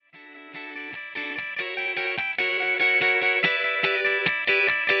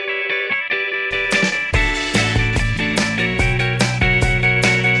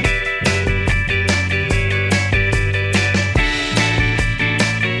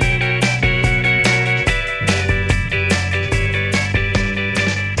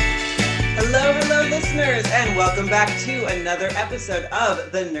back to another episode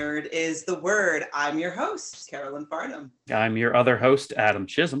of The Nerd is the Word. I'm your host, Carolyn Farnham. I'm your other host, Adam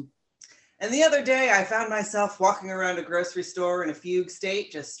Chisholm. And the other day, I found myself walking around a grocery store in a fugue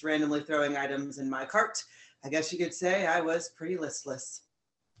state, just randomly throwing items in my cart. I guess you could say I was pretty listless.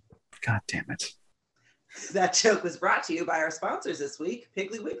 God damn it. That joke was brought to you by our sponsors this week,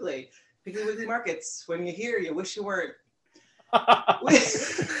 Piggly Wiggly. Piggly Wiggly Markets. When you're here, you wish you weren't.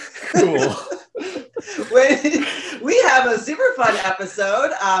 Cool. We have a super fun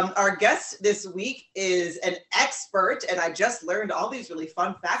episode. Our guest this week is an expert, and I just learned all these really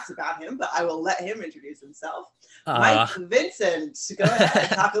fun facts about him, but I will let him introduce himself. Mike Vincent, go ahead and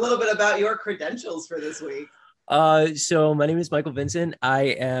talk a little bit about your credentials for this week. So my name is Michael Vincent. I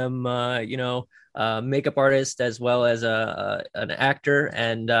am, makeup artist as well as an actor,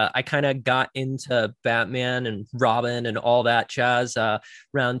 and I kind of got into Batman and Robin and all that jazz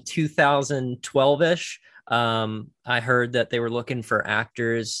around 2012-ish. I heard that they were looking for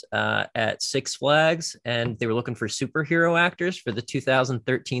actors at Six Flags, and they were looking for superhero actors for the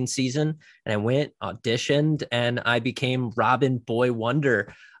 2013 season. And I went, auditioned, and I became Robin Boy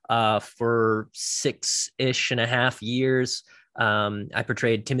Wonder for 6.5 years. I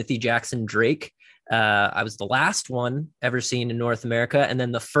portrayed Timothy Jackson Drake. I was the last one ever seen in North America, and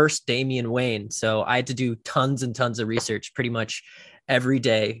then the first Damian Wayne. So I had to do tons and tons of research pretty much every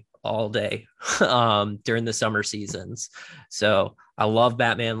day, all day during the summer seasons. So I love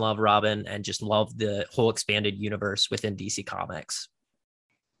Batman, love Robin, and just love the whole expanded universe within DC Comics.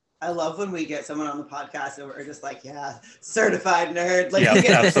 I love when we get someone on the podcast and we're just like, yeah, certified nerd. Like, yeah, you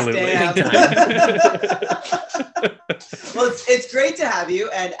get absolutely. Well, it's great to have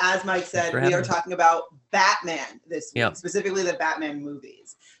you. And as Mike said, we are talking about Batman this week, specifically the Batman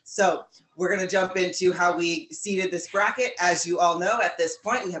movies. So we're going to jump into how we seeded this bracket. As you all know, at this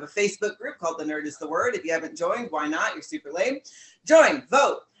point, we have a Facebook group called The Nerd is the Word. If you haven't joined, why not? You're super lame. Join,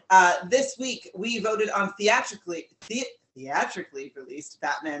 vote. This week, we voted on theatrically released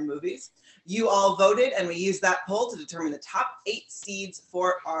Batman movies. You all voted, and we used that poll to determine the top 8 seeds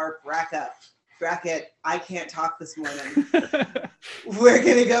for our bracket. I can't talk this morning. We're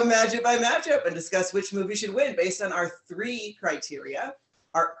going to go matchup by matchup and discuss which movie should win based on our 3 criteria: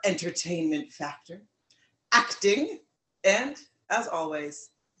 our entertainment factor, acting, and, as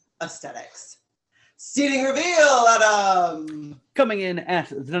always, aesthetics. Seeding reveal, Adam! Coming in at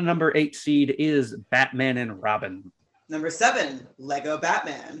the number 8 seed is Batman and Robin. Number 7, Lego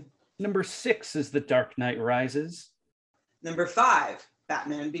Batman. Number 6 is The Dark Knight Rises. Number 5,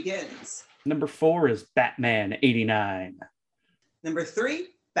 Batman Begins. Number 4 is Batman 89. Number 3,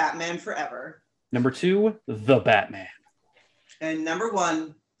 Batman Forever. Number 2, The Batman. And number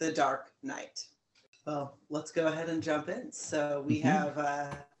 1, The Dark Knight. Well, let's go ahead and jump in. So we have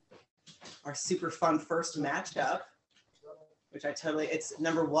our super fun first matchup, which it's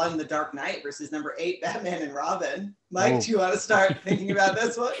number 1, The Dark Knight versus number 8, Batman and Robin. Mike, do you want to start thinking about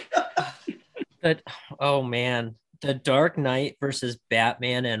this one? Oh man, The Dark Knight versus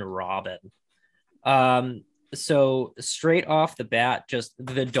Batman and Robin. So straight off the bat, just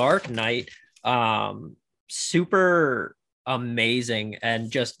The Dark Knight, super amazing, and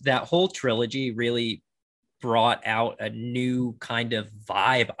just that whole trilogy really brought out a new kind of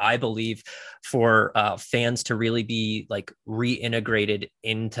vibe, I believe, for fans to really be like reintegrated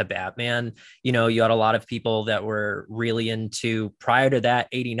into Batman. You know, you had a lot of people that were really into, prior to that,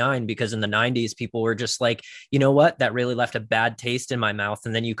 89, because in the 90s, people were just like, you know what, that really left a bad taste in my mouth.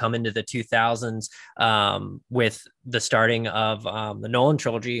 And then you come into the 2000s with the starting of the Nolan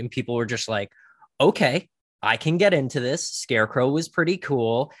trilogy, and people were just like, okay, I can get into this. Scarecrow was pretty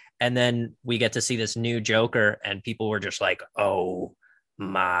cool. And then we get to see this new Joker, and people were just like, oh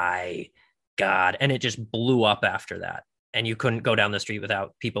my God. And it just blew up after that. And you couldn't go down the street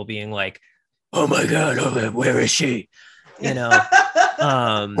without people being like, oh my God, where is she? You know?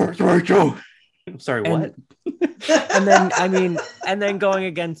 Where's Rachel? I'm sorry, what? and then going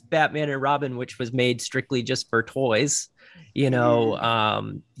against Batman and Robin, which was made strictly just for toys. You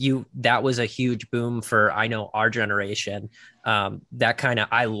know, that was a huge boom for, I know, our generation. That kind of,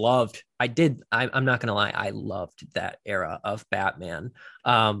 I'm not going to lie, I loved that era of Batman.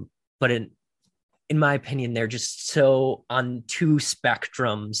 But in my opinion, they're just so on 2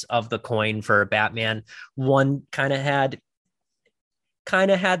 spectrums of the coin for Batman. One kind of had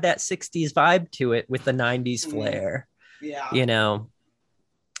that 60s vibe to it with the 90s flair. Yeah. You know,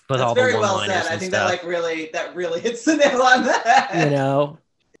 with that's all very the well said. I think stuff. that really hits the nail on the head. You know,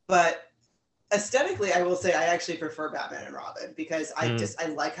 but aesthetically, I will say I actually prefer Batman and Robin because I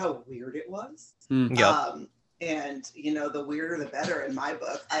like how weird it was. And, you know, the weirder the better in my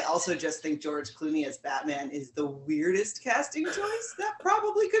book. I also just think George Clooney as Batman is the weirdest casting choice that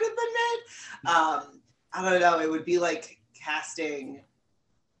probably could have been made. I don't know. It would be like casting,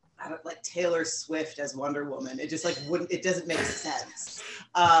 like Taylor Swift as Wonder Woman. It just like wouldn't, it doesn't make sense.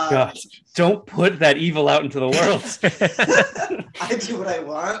 Gosh, don't put that evil out into the world. I do what I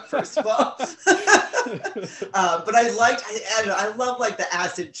want, first of all. But I love like the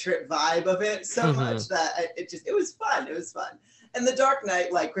acid trip vibe of it so much that it was fun. It was fun. And The Dark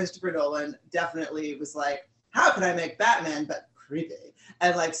Knight, like Christopher Nolan definitely was like, how can I make Batman but creepy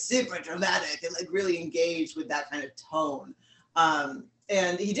and like super dramatic and like really engaged with that kind of tone.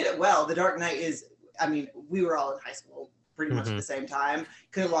 And he did it well. The Dark Knight is, I mean, we were all in high school pretty much at the same time.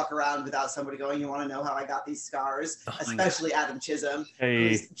 Couldn't walk around without somebody going, you want to know how I got these scars? Especially Adam Chisholm,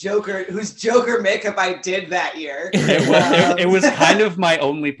 whose Joker makeup I did that year. It was kind of my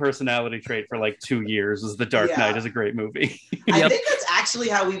only personality trait for like 2 years, was The Dark Knight is a great movie. I think that's actually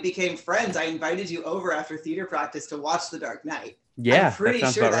how we became friends. I invited you over after theater practice to watch The Dark Knight. Yeah, I'm pretty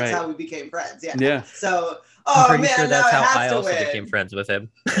sure that's right. how we became friends. Yeah. So, I'm pretty sure that's how I also became friends with him.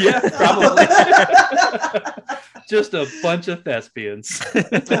 Yeah, probably. Just a bunch of thespians.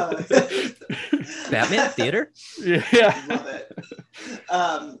 Batman theater? Yeah. Love it.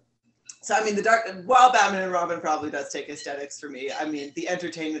 So, I mean, while Batman and Robin probably does take aesthetics for me, I mean, the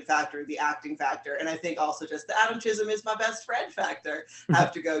entertainment factor, the acting factor, and I think also just the Adam Chisholm is my best friend factor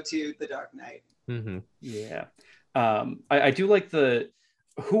have to go to The Dark Knight. Yeah. I do like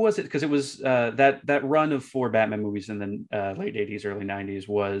who was it? Because it was that run of 4 Batman movies in the late 80s, early 90s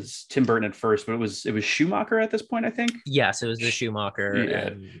was Tim Burton at first, but it was Schumacher at this point, I think. Yes, it was the Schumacher. Yeah,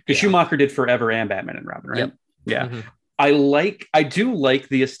 because Schumacher did Forever and Batman and Robin, right? Yep. Yeah. I do like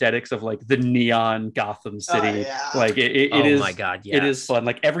the aesthetics of like the neon Gotham City. Like it is. Oh my God, yes. It is fun.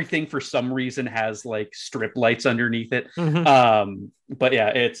 Like everything for some reason has like strip lights underneath it. But yeah,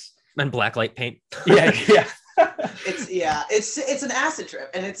 it's and blacklight paint. Yeah. It's an acid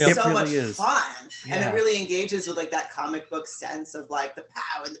trip, and it's so much fun, and it really engages with like that comic book sense of like the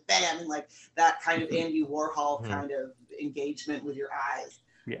pow and the bam and like that kind of Andy Warhol kind of engagement with your eyes.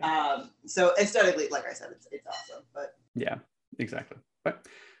 So aesthetically, like I said, it's awesome. But yeah, exactly. But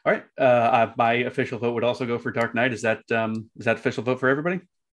all right, my official vote would also go for Dark Knight. Is that official vote for everybody?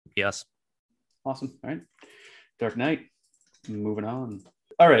 Yes. Awesome. All right, Dark Knight. Moving on.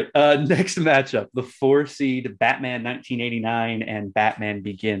 All right, next matchup, the 4 seed Batman 1989 and Batman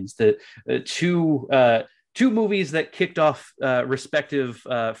Begins, the two movies that kicked off respective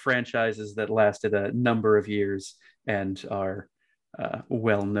franchises that lasted a number of years and are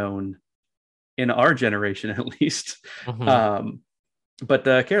well known in our generation, at least. But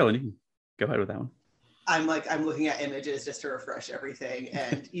Carolyn, you can go ahead with that one. I'm looking at images just to refresh everything,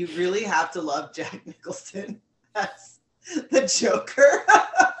 and you really have to love Jack Nicholson as the Joker.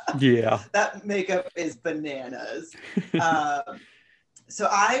 Yeah, that makeup is bananas. So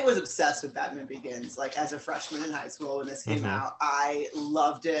I was obsessed with Batman Begins, like as a freshman in high school when this came out. I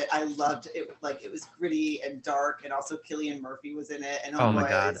loved it. Like it was gritty and dark, and also Cillian Murphy was in it. And oh my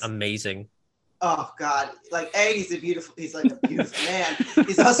God, amazing. Oh God, like he's like a beautiful man.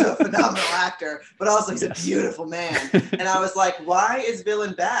 He's also a phenomenal actor, but also he's a beautiful man. And I was like, why is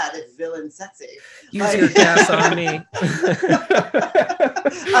villain bad if villain's sexy? Use your gas on me.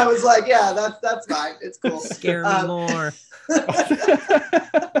 I was like, yeah, that's fine. It's cool. Scare me more.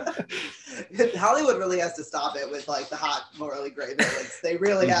 Hollywood really has to stop it with like the hot, morally gray villains. They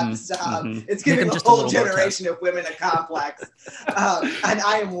really have to stop. It's giving a whole generation of women a complex, and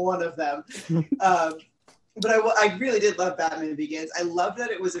I am one of them. But I really did love Batman Begins. I love that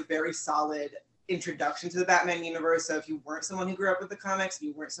it was a very solid introduction to the Batman universe. So if you weren't someone who grew up with the comics, and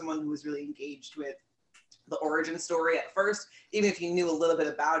you weren't someone who was really engaged with the origin story at first, even if you knew a little bit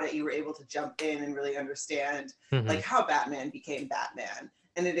about it, you were able to jump in and really understand like how Batman became Batman.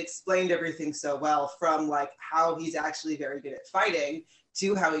 And it explained everything so well, from like how he's actually very good at fighting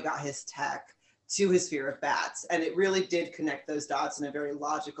to how he got his tech to his fear of bats. And it really did connect those dots in a very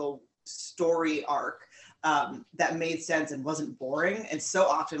logical story arc that made sense and wasn't boring. And so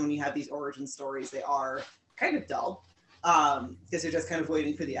often when you have these origin stories, they are kind of dull because you're just kind of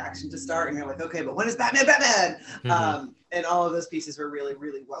waiting for the action to start. And you're like, okay, but when is Batman? And all of those pieces were really,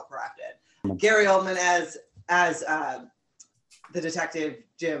 really well crafted. Gary Oldman as the detective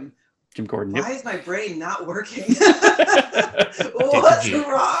Jim Gordon. Why is my brain not working? What's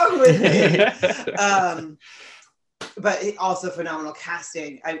wrong with me? But also phenomenal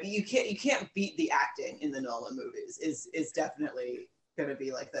casting. I mean, you can't beat the acting in the Nolan movies. Is definitely going to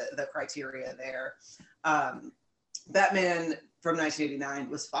be like the criteria there. Batman from 1989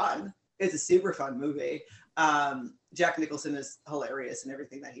 was fun. It's a super fun movie. Jack Nicholson is hilarious in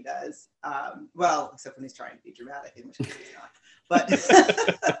everything that he does. Well, except when he's trying to be dramatic, in which case he's not. But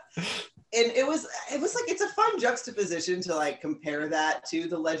and it was like, it's a fun juxtaposition to like compare that to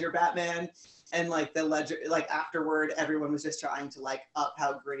the Ledger Batman, and like the Ledger, like afterward, everyone was just trying to like up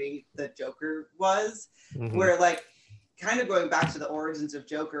how gritty the Joker was, where like kind of going back to the origins of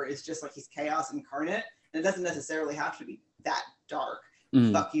Joker is just like he's chaos incarnate, and it doesn't necessarily have to be that dark.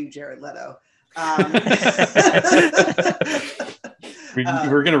 Fuck you, Jared Leto.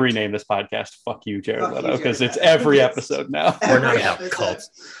 We're going to rename this podcast "Fuck You, Jared Leto" because it's every episode now. We're not about cults.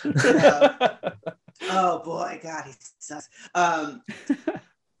 Oh boy, God, he sucks.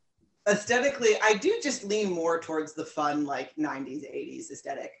 Aesthetically, I do just lean more towards the fun, like 90s, 80s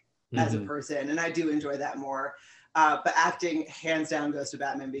aesthetic as a person, and I do enjoy that more. But acting, hands down, goes to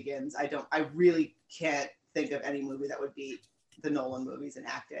Batman Begins. I really can't think of any movie that would beat the Nolan movies in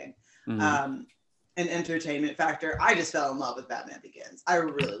acting. An entertainment factor, I just fell in love with Batman Begins. I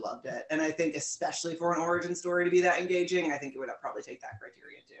really loved it, and I think especially for an origin story to be that engaging, I think it would probably take that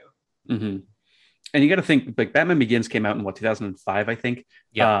criteria too. And you got to think, like, Batman Begins came out in 2005, I think.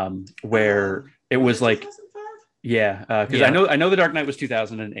 Where it was like 2005? Because I know The Dark Knight was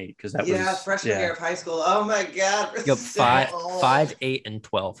 2008 because that was freshman year of high school. Oh my God, yep, 5, 8, and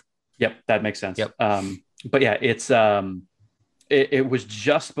 12. Yep, that makes sense. Yep. But yeah, it's it was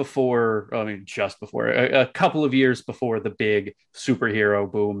just before, a couple of years before the big superhero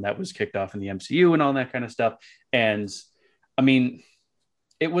boom that was kicked off in the MCU and all that kind of stuff. And I mean,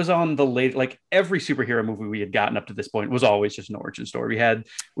 it was on the late, like every superhero movie we had gotten up to this point was always just an origin story.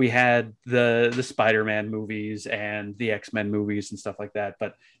 We had the Spider-Man movies and the X-Men movies and stuff like that.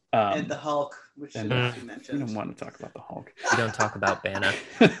 But and the Hulk, which you mentioned. We don't want to talk about the Hulk. We don't talk about Banner.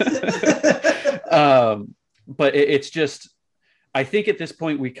 But it's just, I think at this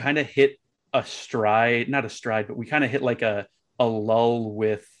point we kind of hit a stride, not a stride, but we kind of hit like a lull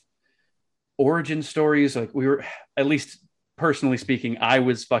with origin stories. Like we were, at least personally speaking, I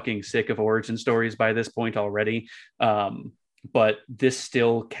was fucking sick of origin stories by this point already. But this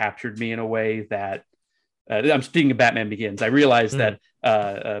still captured me in a way that I'm speaking of Batman Begins. I realized that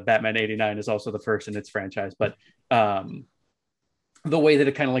Batman 89 is also the first in its franchise, but the way that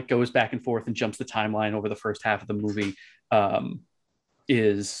it kind of like goes back and forth and jumps the timeline over the first half of the movie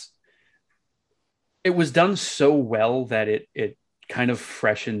it was done so well that it kind of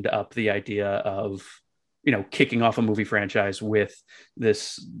freshened up the idea of, kicking off a movie franchise with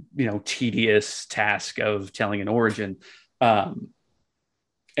this, tedious task of telling an origin. And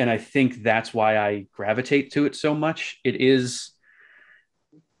I think that's why I gravitate to it so much. It is,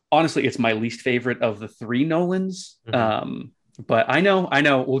 honestly, it's my least favorite of the three Nolans. But I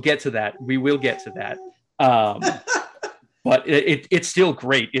know we'll get to that. We will get to that. But it's still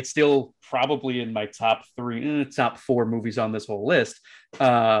great. It's still probably in my top 4 movies on this whole list.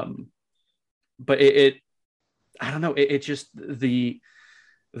 But I don't know. It just the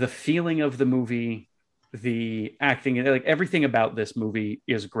feeling of the movie, the acting, like everything about this movie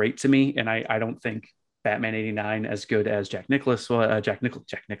is great to me. And I don't think Batman 89 as good as Jack Nicklaus. Jack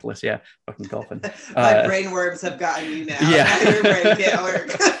Nicklaus, yeah, fucking golfing. My brain worms have gotten you now. Yeah, your brain can't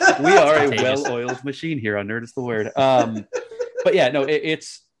work. We are a well-oiled machine here on Nerd is the Word. But yeah, no,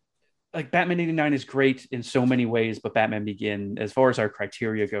 it's like Batman 89 is great in so many ways, but Batman Begins, as far as our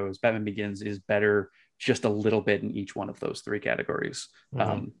criteria goes, Batman Begins is better just a little bit in each one of those 3 categories.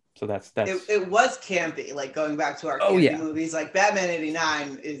 So that's it was campy, like going back to our campy movies, like Batman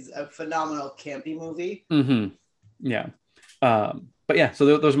 89 is a phenomenal campy movie. Yeah. But yeah,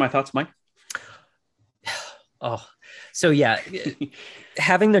 so those are my thoughts, Mike. So yeah,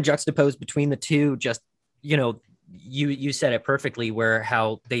 having the juxtaposed between the two, just, you said it perfectly, where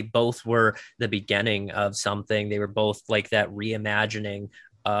how they both were the beginning of something. They were both like that reimagining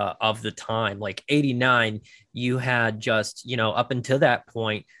of the time. Like 89, you had just, up until that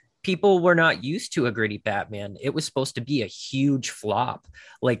point, people were not used to a gritty Batman. It was supposed to be a huge flop.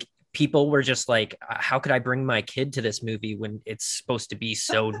 Like people were just like, how could I bring my kid to this movie when it's supposed to be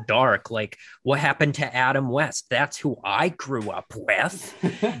so dark? Like, what happened to Adam West? That's who I grew up with,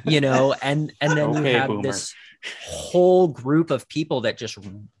 and then you had boomer. This whole group of people that just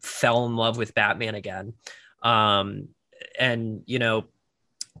fell in love with Batman again. And,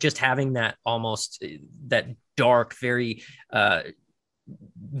 just having that almost that dark, very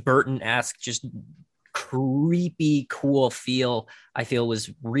Burton-esque, just creepy, cool feel, I feel was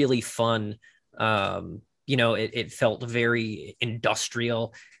really fun. It felt very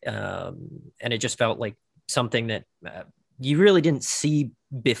industrial, and it just felt like something that you really didn't see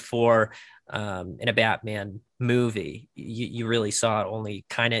before in a Batman movie. You really saw it only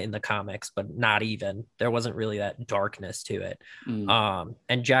kind of in the comics, but not even. There wasn't really that darkness to it.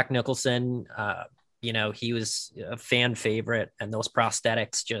 And Jack Nicholson, he was a fan favorite, and those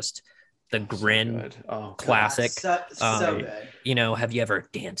prosthetics, just the grin, classic. So good. Have you ever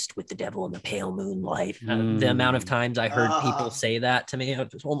danced with the devil in the pale moonlight? The amount of times I heard people say that to me, I was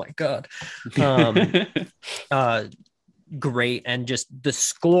just, oh my God. Great. And just the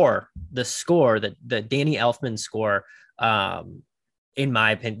score, the Danny Elfman score, in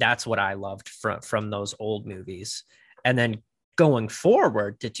my opinion, that's what I loved from those old movies. And then going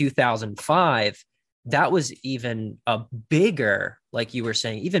forward to 2005, that was even a bigger, like you were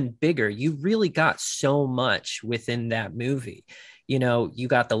saying, even bigger. You really got so much within that movie. You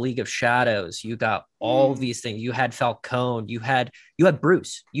got the League of Shadows, you got all these things. You had Falcone, you had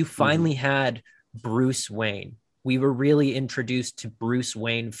Bruce. You finally had Bruce Wayne. We were really introduced to Bruce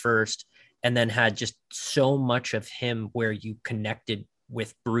Wayne first, and then had just so much of him where you connected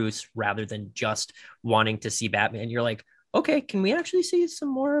with Bruce rather than just wanting to see Batman. You're like, okay, can we actually see some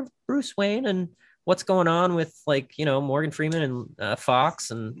more of Bruce Wayne and what's going on with, like, Morgan Freeman and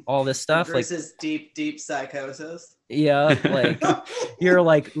Fox and all this stuff? Bruce's deep psychosis. Yeah, like you're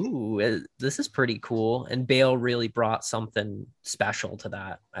like, ooh, this is pretty cool. And Bale really brought something special to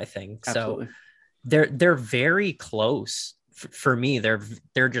that, I think. Absolutely. So they're very close for me.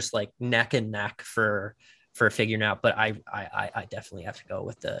 They're just like neck and neck for figuring out. But I definitely have to go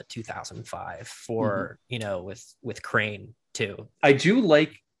with the 2005 for with Crane too. I do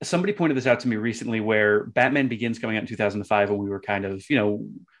like, somebody pointed this out to me recently, where Batman Begins coming out in 2005, and we were kind of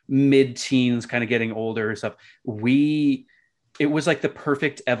mid-teens, kind of getting older and stuff. It was like the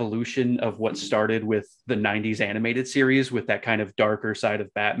perfect evolution of what started with the 90s animated series, with that kind of darker side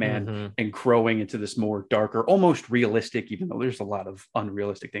of Batman and growing into this more darker, almost realistic, even though there's a lot of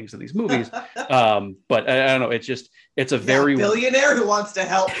unrealistic things in these movies. But I don't know. It's a very billionaire who wants to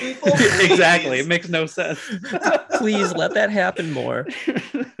help people. Exactly. It makes no sense. Please let that happen more.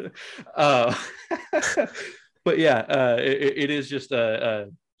 But yeah, it is just a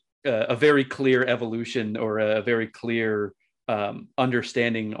very clear evolution, or a very clear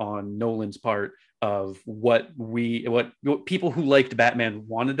understanding on Nolan's part of what people who liked Batman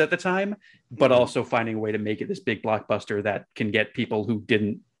wanted at the time, but also finding a way to make it this big blockbuster that can get people who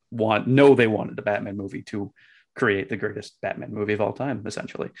didn't know they wanted a Batman movie to create the greatest Batman movie of all time,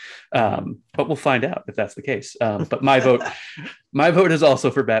 essentially. But we'll find out if that's the case. But my vote is also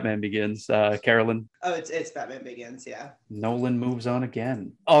for Batman Begins. Carolyn? Oh, it's Batman Begins, yeah. Nolan moves on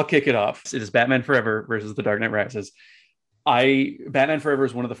again. I'll kick it off. It is Batman Forever versus The Dark Knight Rises. Batman Forever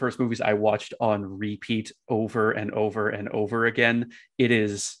is one of the first movies I watched on repeat over and over and over again. It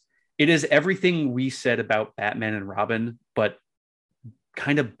is everything we said about Batman and Robin, but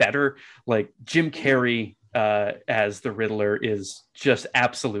kind of better. Like, Jim Carrey as the Riddler is just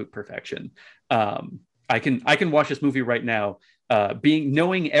absolute perfection. I can watch this movie right now,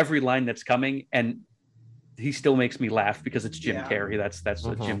 knowing every line that's coming, and he still makes me laugh because it's Jim Carrey. That's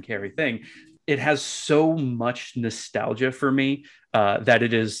a Jim Carrey thing. It has so much nostalgia for me that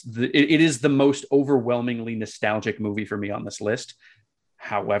it is the most overwhelmingly nostalgic movie for me on this list.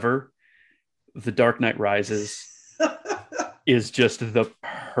 However, The Dark Knight Rises is just the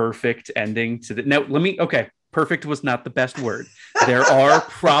perfect ending to the. Now, perfect was not the best word. There are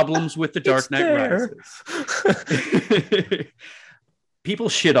problems with The Dark Knight Rises. People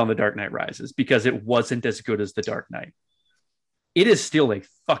shit on The Dark Knight Rises because it wasn't as good as The Dark Knight. It is still a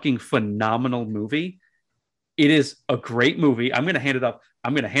fucking phenomenal movie. It is a great movie. I'm going to hand it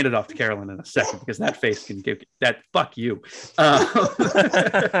off to Carolyn in a second, because that face can give that. Fuck you.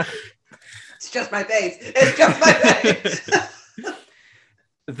 It's just my face. It's just my face.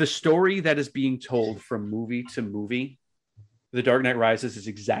 The story that is being told from movie to movie, The Dark Knight Rises, is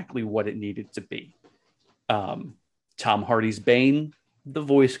exactly what it needed to be. Tom Hardy's Bane, the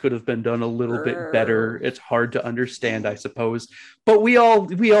voice could have been done a little bit better. It's hard to understand, I suppose, but we're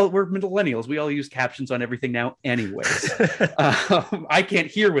millennials. We all use captions on everything now anyways. I can't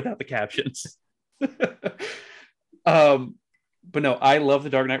hear without the captions. But no, I love The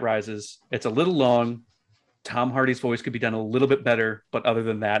Dark Knight Rises. It's a little long. Tom Hardy's voice could be done a little bit better, but other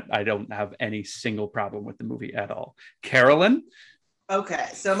than that, I don't have any single problem with the movie at all. Carolyn? Okay,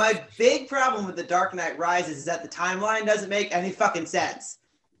 so my big problem with The Dark Knight Rises is that the timeline doesn't make any fucking sense.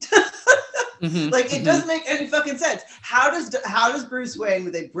 It doesn't make any fucking sense. How does Bruce Wayne,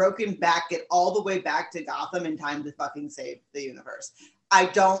 with a broken back, get all the way back to Gotham in time to fucking save the universe?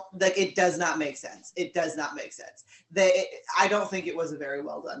 It does not make sense. It does not make sense. I don't think it was a very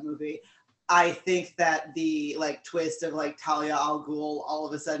well done movie. I think that the like twist of like Talia al Ghul all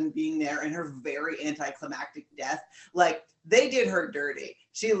of a sudden being there and her very anticlimactic death, like they did her dirty.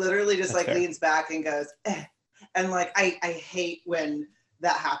 She literally just like leans back and goes, eh. And like I hate when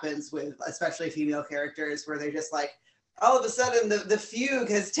that happens with especially female characters where they just like all of a sudden the fugue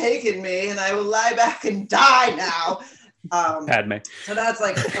has taken me and I will lie back and die now. Padme. So that's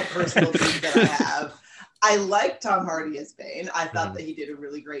like a personal tweak that I have. I like Tom Hardy as Bane. I thought that he did a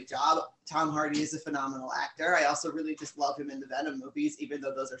really great job. Tom Hardy is a phenomenal actor. I also really just love him in the Venom movies, even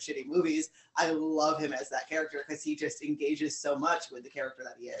though those are shitty movies. I love him as that character because he just engages so much with the character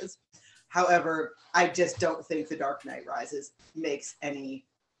that he is. However, I just don't think The Dark Knight Rises makes any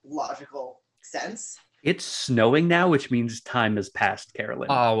logical sense. It's snowing now, which means time has passed, Carolyn.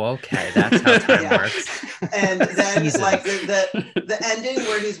 Oh, okay. That's how time works. And then like the ending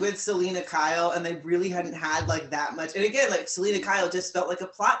where he's with Selena Kyle and they really hadn't had like that much. And again, like Selena Kyle just felt like a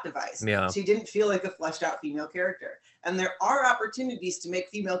plot device. Yeah. She didn't feel like a fleshed out female character. And there are opportunities to make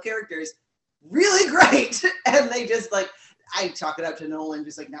female characters really great. And they just like, I chalk it up to Nolan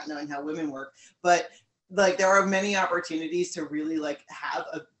just like not knowing how women work. But like there are many opportunities to really like have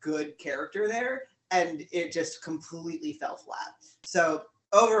a good character there. And it just completely fell flat. So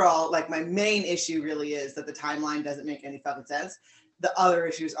overall, like my main issue really is that the timeline doesn't make any fucking sense. The other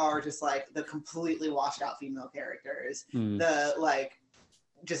issues are just like the completely washed out female characters, the like,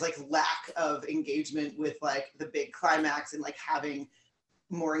 just like lack of engagement with like the big climax and like having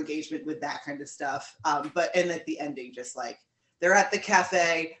more engagement with that kind of stuff. But and at the ending, just like they're at the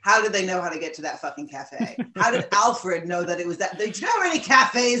cafe. How did they know how to get to that fucking cafe? How did Alfred know that it was that? Do you know how many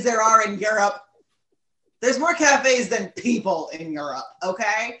cafes there are in Europe? There's more cafes than people in Europe,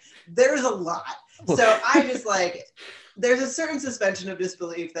 okay? There's a lot. So I just like, there's a certain suspension of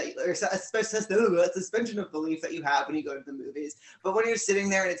disbelief that, or a suspension of belief that you have when you go to the movies. But when you're sitting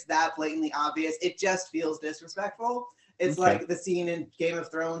there and it's that blatantly obvious, it just feels disrespectful. It's like the scene in Game of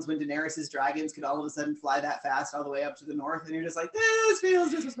Thrones when Daenerys' dragons could all of a sudden fly that fast all the way up to the north. And you're just like, this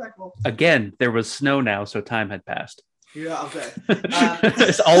feels disrespectful. Again, there was snow now, so time had passed. Yeah, okay.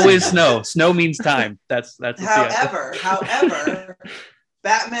 It's always snow. Snow means time. That's however,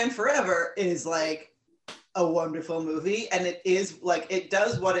 Batman Forever is like a wonderful movie, and it is like it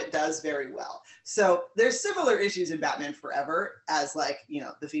does what it does very well. So there's similar issues in Batman Forever as like, you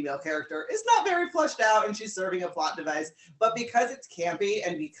know, the female character is not very fleshed out and she's serving a plot device, but because it's campy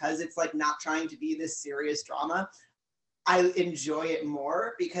and because it's like not trying to be this serious drama, I enjoy it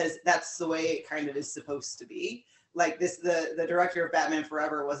more because that's the way it kind of is supposed to be. Like this, the director of Batman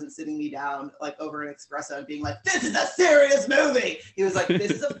Forever wasn't sitting me down like over an espresso and being like, this is a serious movie. He was like,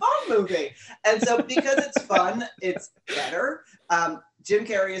 this is a fun movie. And so because it's fun, it's better. Jim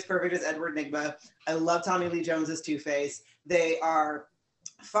Carrey is perfect as Edward Nygma. I love Tommy Lee Jones as Two-Face. They are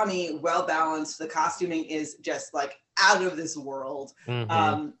funny, well-balanced. The costuming is just like out of this world.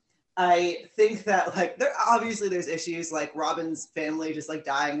 I think that like there's issues like Robin's family just like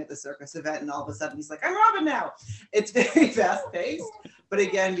dying at the circus event and all of a sudden he's like, I'm Robin now. It's very fast paced, but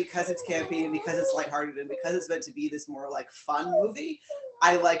again, because it's campy and because it's lighthearted and because it's meant to be this more like fun movie,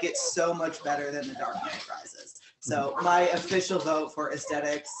 I like it so much better than The Dark Knight Rises. So my official vote for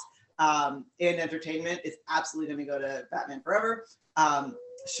aesthetics and entertainment is absolutely going to go to Batman Forever.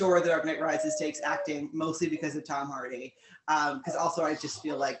 Sure, The Dark Knight Rises takes acting mostly because of Tom Hardy. Because also I just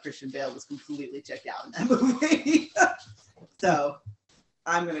feel like Christian Bale was completely checked out in that movie. So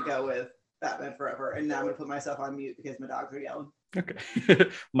I'm going to go with Batman Forever. And now I'm going to put myself on mute because my dogs are yelling. Okay.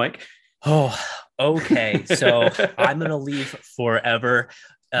 Mike? Oh, okay. So I'm going to leave Forever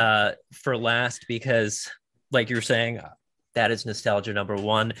for last because like you're saying, that is nostalgia number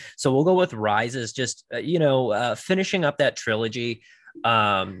one. So we'll go with Rises, just, finishing up that trilogy.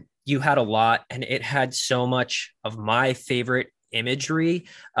 You had a lot and it had so much of my favorite imagery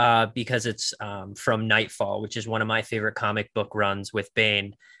because it's from Nightfall, which is one of my favorite comic book runs with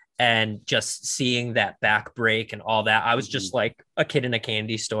Bane. And just seeing that back break and all that, I was just like a kid in a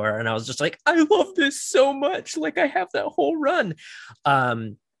candy store. And I was just like, I love this so much. Like I have that whole run.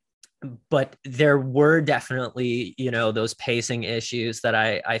 But there were definitely, those pacing issues that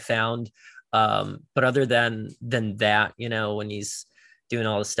I found. But other than that, when he's doing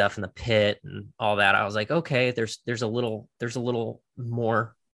all the stuff in the pit and all that, I was like, okay, there's a little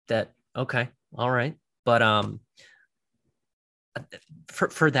more that, okay, all right. But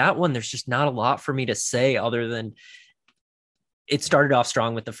for that one, there's just not a lot for me to say other than it started off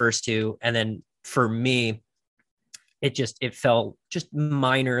strong with the first two. And then for me, it felt just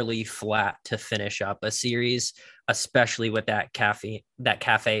minorly flat to finish up a series, especially with that cafe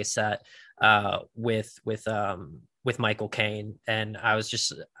set with with Michael Caine. And I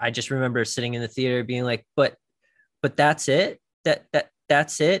just remember sitting in the theater being like, but that's it.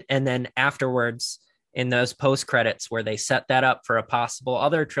 That's it. And then afterwards, in those post credits where they set that up for a possible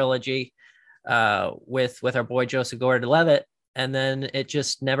other trilogy with our boy Joseph Gordon-Levitt, and then it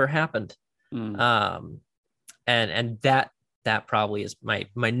just never happened. And that probably is my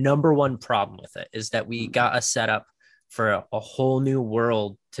number one problem with it, is that we got a setup for a whole new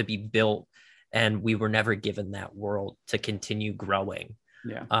world to be built, and we were never given that world to continue growing.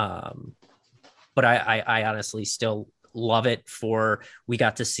 But I honestly still love it. We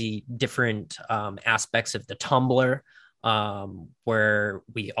got to see different aspects of the Tumbler, where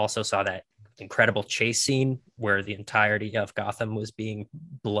we also saw that incredible chase scene where the entirety of Gotham was being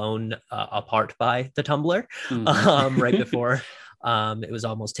blown apart by the Tumbler right before it was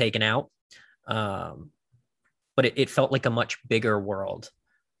almost taken out. But it felt like a much bigger world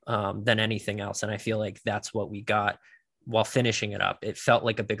than anything else. And I feel like that's what we got while finishing it up. It felt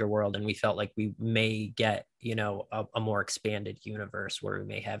like a bigger world, and we felt like we may get, a more expanded universe where we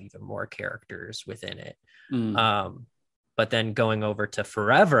may have even more characters within it. But then going over to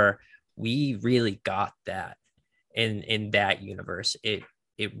Forever, we really got that in that universe. It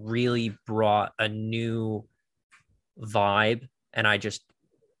really brought a new vibe. And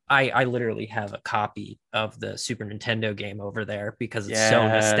I literally have a copy of the Super Nintendo game over there because it's so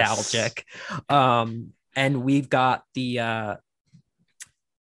nostalgic. And we got the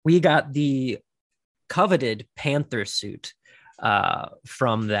coveted Panther suit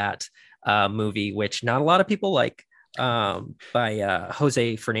from that movie, which not a lot of people like, by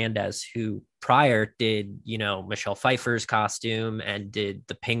Jose Fernandez, who prior did, Michelle Pfeiffer's costume and did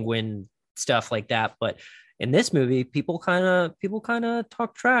the Penguin stuff like that. But in this movie, people kind of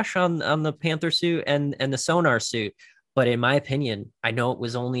talk trash on the Panther suit and the Sonar suit. But in my opinion, I know it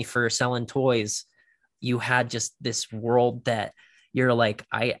was only for selling toys. You had just this world that you're like,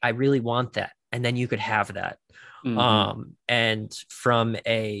 I really want that. And then you could have that. And from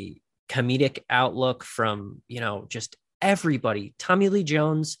a comedic outlook, from, just everybody, Tommy Lee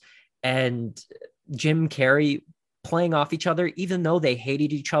Jones and Jim Carrey playing off each other, even though they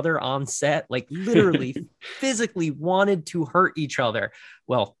hated each other on set, like literally physically wanted to hurt each other.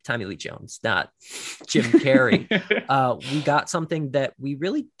 Well, Tommy Lee Jones, not Jim Carrey. We got something that we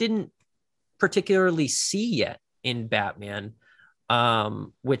really didn't particularly see yet in Batman,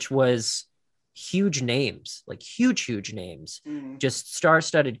 which was huge names, like huge names, just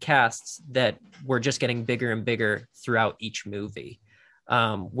star-studded casts that were just getting bigger and bigger throughout each movie,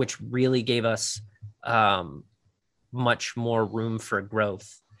 which really gave us much more room for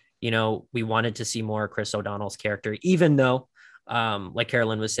growth. We wanted to see more Chris O'Donnell's character, even though, like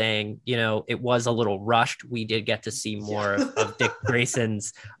Carolyn was saying, it was a little rushed. We did get to see more of Dick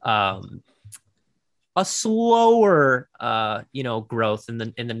Grayson's a slower growth in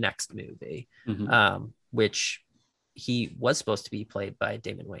the next movie, which he was supposed to be played by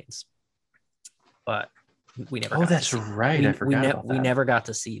Damon Wayans, but we never that's right. I forgot about that. We never got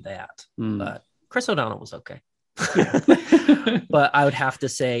to see that. But Chris O'Donnell was okay. But I would have to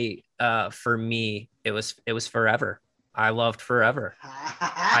say, for me, it was Forever. I loved Forever.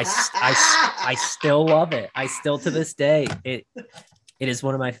 I still love it. I still, to this day, it's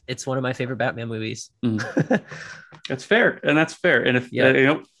one of my favorite Batman movies. That's fair. And if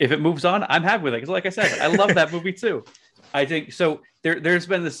if it moves on, I'm happy with it. Because like I said, I love that movie too. I think so. There's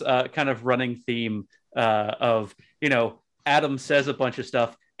been this kind of running theme of, Adam says a bunch of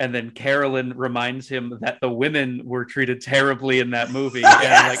stuff, and then Carolyn reminds him that the women were treated terribly in that movie.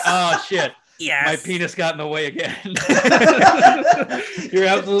 And I'm like, oh shit. Yes. My penis got in the way again. You're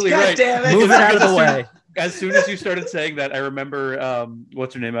absolutely God right. Damn it. Move it out of the way. As soon as you started saying that, I remember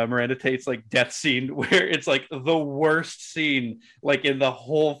what's her name, Miranda Tate's like death scene, where it's like the worst scene like in the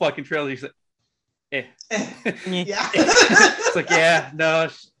whole fucking trailer. She's like, yeah. It's like, yeah, no,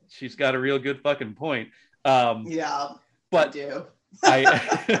 she's got a real good fucking point. Yeah, but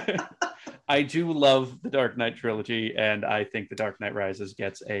I do love the Dark Knight trilogy, and I think the Dark Knight Rises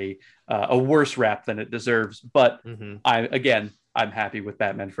gets a worse rap than it deserves. But I'm happy with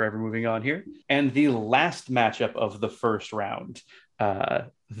Batman Forever moving on here. And the last matchup of the first round,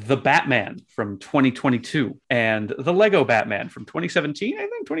 the Batman from 2022 and the Lego Batman from 2017, I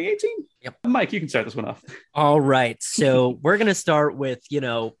think, 2018. Yep. Mike, you can start this one off. All right. So we're going to start with,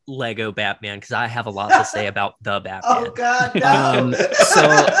 Lego Batman, because I have a lot to say about the Batman. Oh, God, no.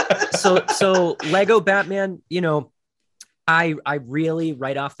 So Lego Batman, I really,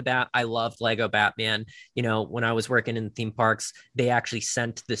 right off the bat, I loved Lego Batman. When I was working in theme parks, they actually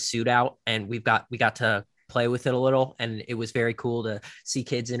sent the suit out, and we got to play with it a little, and it was very cool to see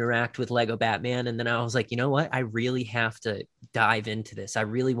kids interact with Lego Batman. And then I was like, you know what? I really have to dive into this. I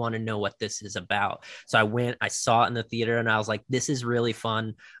really want to know what this is about. So I saw it in the theater, and I was like, this is really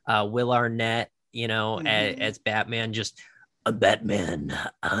fun. Will Arnett, as Batman, just a Batman.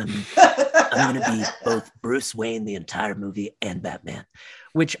 I'm going to be both Bruce Wayne the entire movie and Batman,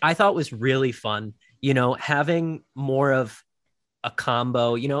 which I thought was really fun. Having more of a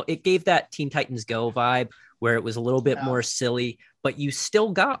combo, it gave that Teen Titans Go vibe where it was a little bit more silly, but you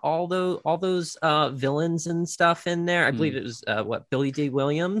still got all those villains and stuff in there. I believe it was Billy D.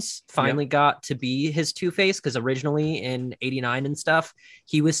 Williams finally got to be his Two-Face, because originally in '89 and stuff,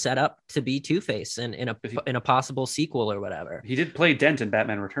 he was set up to be Two-Face in a possible sequel or whatever. He did play Dent in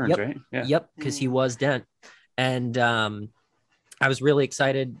Batman Returns, right? Yeah. Yep, because he was Dent, and I was really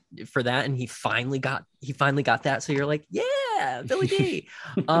excited for that, and he finally got that. So you're like, yeah, Billy D.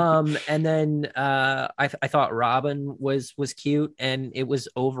 And then I thought Robin was cute, and it was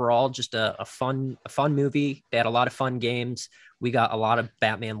overall just a fun movie. They had a lot of fun games. We got a lot of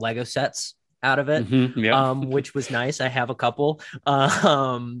Batman Lego sets out of it, which was nice. I have a couple.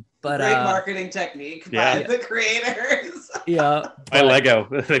 But great marketing technique by the creators. By Lego.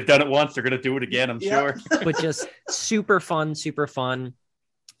 They've done it once, they're gonna do it again, I'm sure. But just super fun.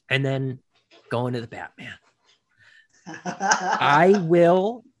 And then going to the Batman. I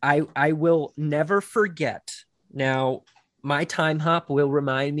will never forget. Now, my time hop will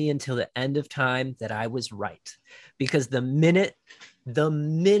remind me until the end of time that I was right, because the minute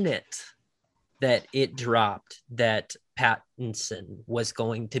that it dropped that Pattinson was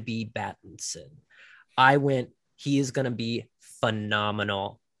going to be Battinson, I went, he is going to be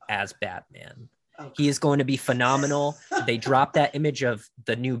phenomenal as Batman. Okay. He is going to be phenomenal. They dropped that image of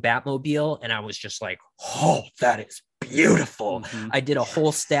the new Batmobile, and I was just like, oh, that is beautiful. I did a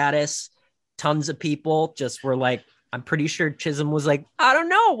whole status. Tons of people just were like, I'm pretty sure Chisholm was like, I don't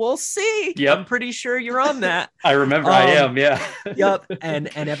know, we'll see. Yep. I'm pretty sure you're on that. I remember I am, yeah. Yep. And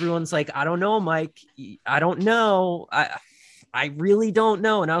everyone's like, I don't know, Mike. I don't know. I really don't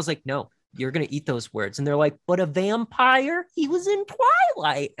know. And I was like, no, you're going to eat those words. And they're like, but a vampire? He was in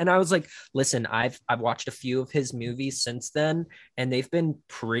Twilight. And I was like, listen, I've watched a few of his movies since then, and they've been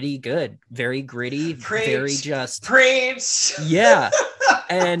pretty good. Very gritty, very just. Preach. Yeah.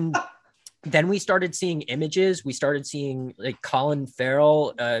 And then we started seeing images. We started seeing like Colin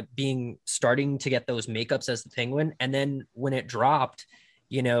Farrell starting to get those makeups as the Penguin. And then when it dropped,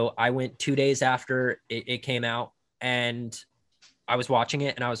 I went 2 days after it came out, and I was watching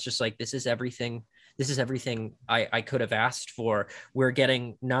it, and I was just like, this is everything. This is everything I could have asked for. We're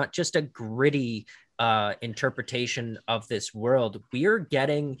getting not just a gritty interpretation of this world. We're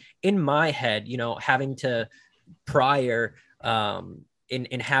getting, in my head, having to prior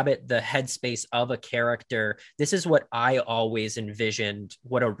inhabit the headspace of a character. This is what I always envisioned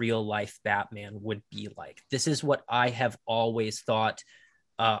what a real life Batman would be like. This is what I have always thought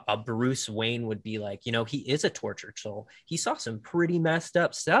a Bruce Wayne would be like. He is a tortured soul. He saw some pretty messed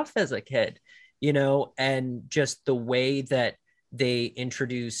up stuff as a kid, and just the way that they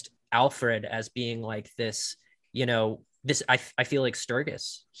introduced Alfred as being like this, I feel like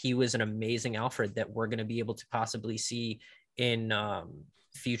Sturgis, he was an amazing Alfred that we're going to be able to possibly see in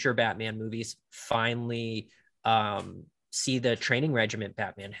future Batman movies. Finally see the training regiment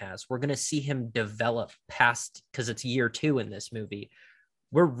Batman has. We're going to see him develop past, because it's year 2 in this movie.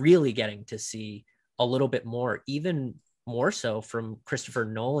 We're really getting to see a little bit more, even more so from Christopher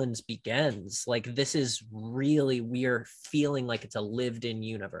Nolan's Begins. Like, this is really, we're feeling like it's a lived in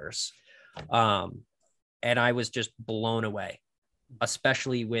universe. And I was just blown away,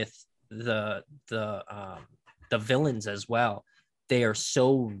 especially with the villains as well. They are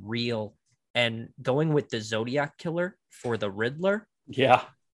so real, and going with the Zodiac Killer for the Riddler. Yeah.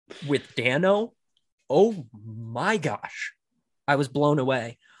 With Dano. Oh my gosh. I was blown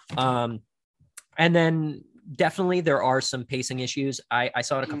away. And then definitely there are some pacing issues. I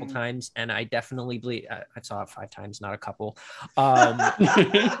saw it a couple times, and I definitely believe I saw it 5 times, not a couple.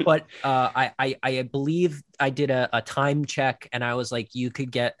 But I believe I did a time check, and I was like, you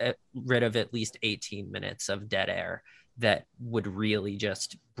could get rid of at least 18 minutes of dead air that would really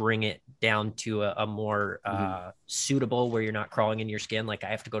just bring it down to a more suitable, where you're not crawling in your skin. Like, I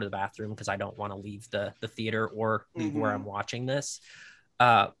have to go to the bathroom because I don't want to leave the theater or leave where I'm watching this.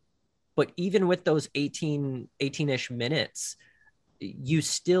 But even with those 18-ish minutes,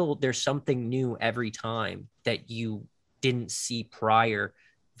 there's something new every time that you didn't see prior,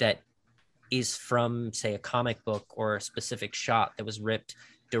 that is from, say, a comic book or a specific shot that was ripped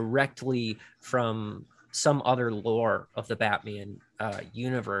directly from some other lore of the Batman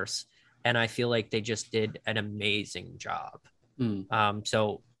universe. and I feel like they just did an amazing job. Mm.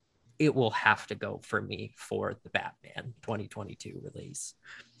 So it will have to go for me for the Batman 2022 release.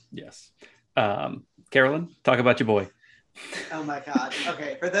 Yes. Carolyn, talk about your boy. Oh my God.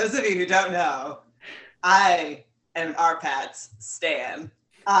 Okay, for those of you who don't know, I am our Pat's stan.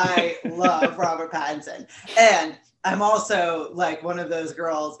 I love Robert Pattinson. And I'm also like one of those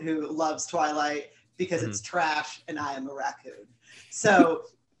girls who loves Twilight because it's trash and I am a raccoon. So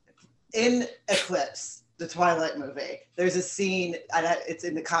in Eclipse, the Twilight movie, there's a scene, and it's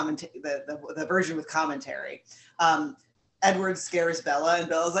in the version with commentary. Edward scares Bella, and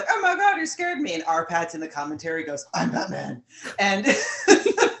Bella's like, "Oh my God, you scared me!" And Arpat's in the commentary goes, "I'm Batman." And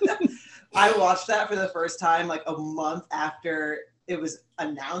I watched that for the first time like a month after it was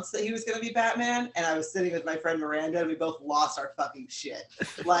announced that he was going to be Batman, and I was sitting with my friend Miranda, and we both lost our fucking shit.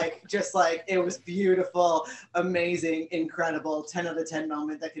 Like, just like, it was beautiful, amazing, incredible, 10 out of 10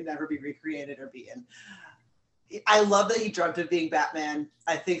 moment that can never be recreated or beaten. I love that he dreamt of being Batman.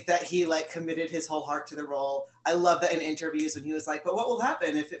 I think that he like committed his whole heart to the role. I love that in interviews when he was like, "But what will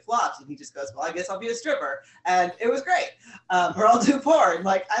happen if it flops?" And he just goes, "Well, I guess I'll be a stripper," and it was great. Or I'll do porn.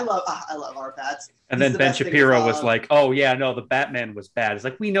 Like I love our Pats. And then Ben Shapiro was like, "Oh yeah, no, the Batman was bad." It's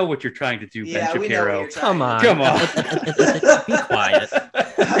like, we know what you're trying to do, Ben Shapiro. Come on. Be quiet.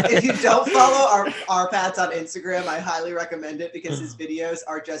 If you don't follow our Pats on Instagram, I highly recommend it because his videos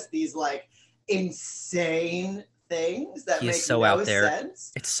are just these like insane things that make so no out there.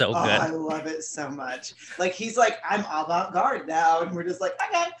 Sense. It's so good. I love it so much. Like he's like, "I'm avant-garde now," and we're just like,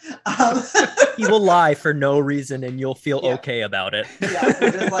 okay. He will lie for no reason, and you'll feel okay about it. Yeah,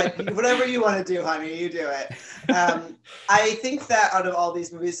 we're just like, whatever you want to do, honey, you do it. I think that out of all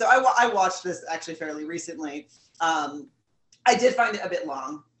these movies, so I watched this actually fairly recently. I did find it a bit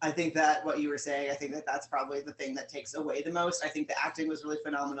long. I think that what you were saying, I think that that's probably the thing that takes away the most. I think the acting was really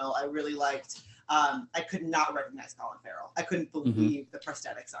phenomenal. I really liked. I could not recognize Colin Farrell. I couldn't believe the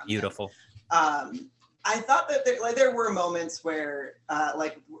prosthetics on him. Beautiful. I thought that there were moments where,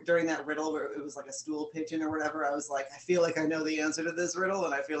 like during that riddle where it was like a stool pigeon or whatever, I was like, I feel like I know the answer to this riddle,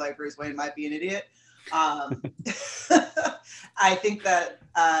 and I feel like Bruce Wayne might be an idiot. I think that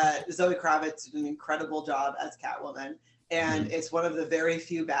Zoe Kravitz did an incredible job as Catwoman, and it's one of the very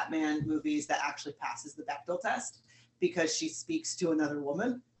few Batman movies that actually passes the Bechdel test because she speaks to another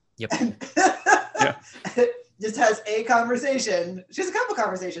woman. Yep. Yeah. Just has a conversation. She has a couple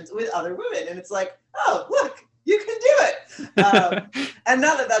conversations with other women, and it's like, oh, look, you can do it. And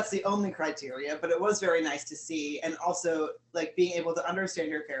not that that's the only criteria, but it was very nice to see. And also, like, being able to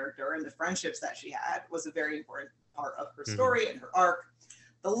understand her character and the friendships that she had was a very important part of her story and her arc.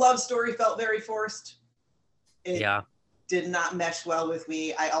 The love story felt very forced. It did not mesh well with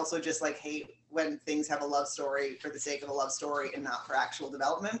me. I also just, like, hate when things have a love story for the sake of a love story and not for actual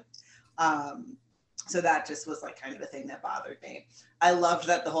development. So that just was like kind of a thing that bothered me. I loved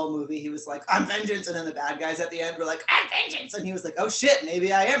that the whole movie, he was like, "I'm vengeance." And then the bad guys at the end were like, "I'm vengeance." And he was like, "Oh shit,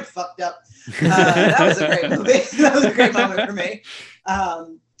 maybe I am fucked up." That was a great movie. That was a great moment for me.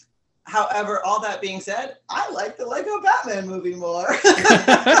 However, all that being said, I like the Lego Batman movie more.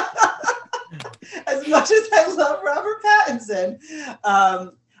 As much as I love Robert Pattinson.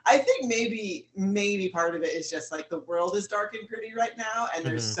 I think maybe part of it is just like the world is dark and gritty right now, and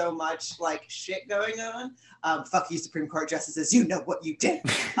there's so much like shit going on. Fuck you, Supreme Court justices, you know what you did.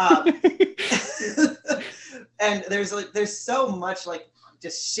 And there's so much like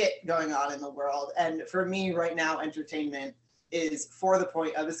just shit going on in the world. And for me right now, entertainment is for the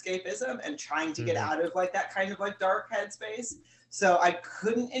point of escapism and trying to get out of like that kind of like dark headspace. So I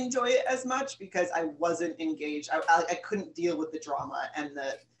couldn't enjoy it as much because I wasn't engaged. I couldn't deal with the drama and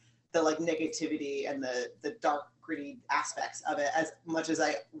the like negativity and the dark gritty aspects of it as much as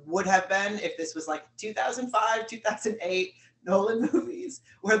I would have been if this was like 2005, 2008 Nolan movies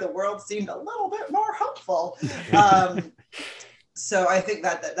where the world seemed a little bit more hopeful. So I think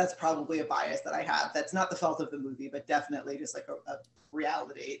that's probably a bias that I have. That's not the fault of the movie, but definitely just like a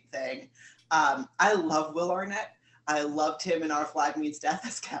reality thing. I love Will Arnett. I loved him in Our Flag Means Death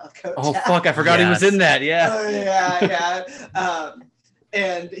as Calico Oh, Jack. fuck. I forgot he was in that. Yeah. Oh, yeah.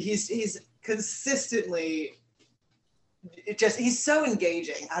 And he's consistently he's so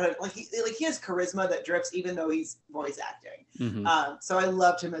engaging. He has charisma that drips even though he's voice acting. So I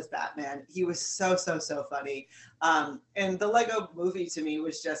loved him as Batman. He was so funny. And the Lego movie to me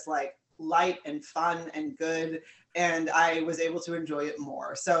was just like light and fun and good. And I was able to enjoy it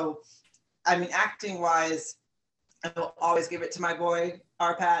more. So, I mean, acting wise, I will always give it to my boy,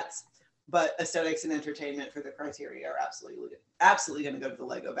 R-Pats, but aesthetics and entertainment for the criteria are absolutely going to go to the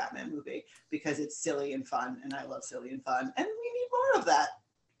Lego Batman movie because it's silly and fun, and I love silly and fun, and we need more of that.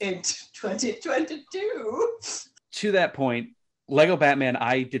 in 2022. To that point, Lego Batman,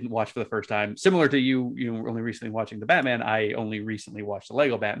 I didn't watch for the first time. Similar to you, were only recently watching the Batman. I only recently watched the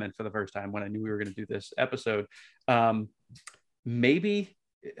Lego Batman for the first time when I knew we were going to do this episode. Maybe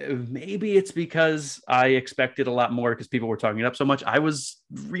it's because I expected a lot more because people were talking it up so much. I was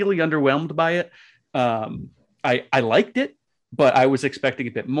really underwhelmed by it. I liked it, but I was expecting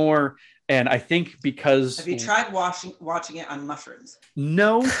a bit more. And I think because... Have you tried watching it on mushrooms?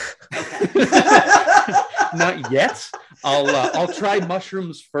 No. Okay. Not yet. I'll try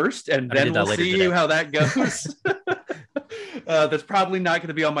mushrooms first, and then we'll see how that goes. That's probably not going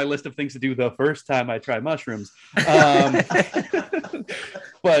to be on my list of things to do the first time I try mushrooms.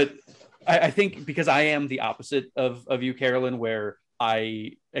 But I think because I am the opposite of you, Carolyn, where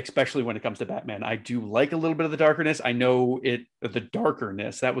I, especially when it comes to Batman, I do like a little bit of the darkness. I know the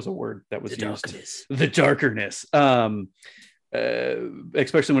darkerness, that was a word that was used. The darkerness.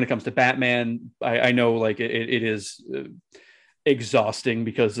 Especially when it comes to Batman, I know like it is exhausting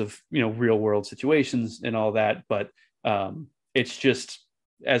because of, real world situations and all that. But it's just,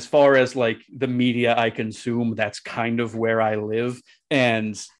 as far as like the media I consume, that's kind of where I live.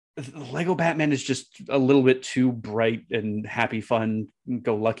 And Lego Batman is just a little bit too bright and happy, fun,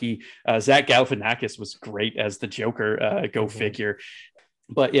 go lucky. Zach Galifianakis was great as the Joker, figure.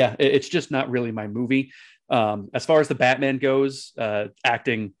 But yeah, it's just not really my movie. As far as the Batman goes,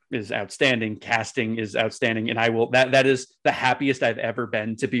 acting is outstanding, casting is outstanding, and that is the happiest I've ever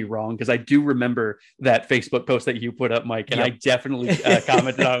been to be wrong, because I do remember that Facebook post that you put up, Mike, and I definitely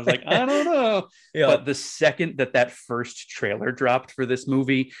commented on. I was like, I don't know, but the second that first trailer dropped for this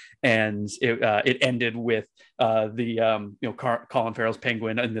movie, and it ended with Colin Farrell's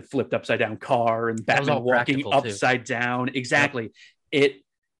Penguin and the flipped upside down car and Batman walking upside down, exactly, it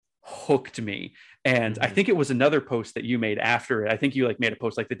hooked me. And I think it was another post that you made after it. I think you made a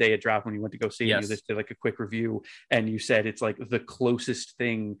post the day it dropped when you went to go see it. You just did a quick review, and you said it's the closest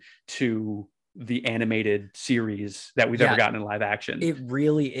thing to the animated series that we've ever gotten in live action. It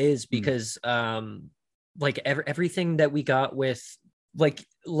really is, because everything that we got with like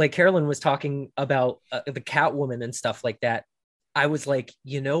Carolyn was talking about the Catwoman and stuff like that. I was like,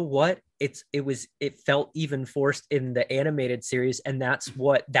 you know what? It felt even forced in the animated series, and that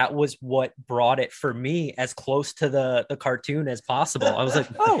was what brought it for me as close to the cartoon as possible. I was like,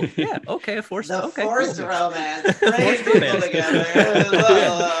 oh yeah, okay, forced romance,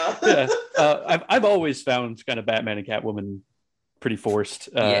 I've always found kind of Batman and Catwoman pretty forced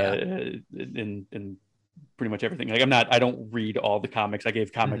in pretty much everything. I don't read all the comics. I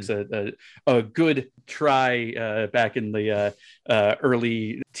gave comics a good try back in the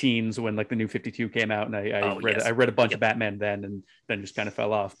early teens when the New 52 came out, and I read a bunch of Batman then, and then just kind of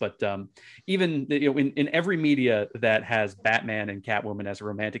fell off. But even in every media that has Batman and Catwoman as a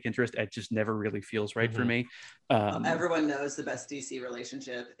romantic interest, it just never really feels right for me. Everyone knows the best DC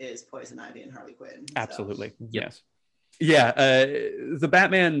relationship is Poison Ivy and Harley Quinn. Absolutely. So. Yes. Yeah, the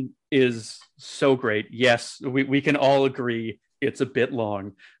Batman is so great. Yes, we can all agree it's a bit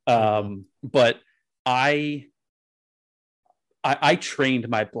long, but I trained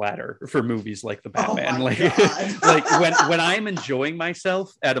my bladder for movies like the Batman. When I'm enjoying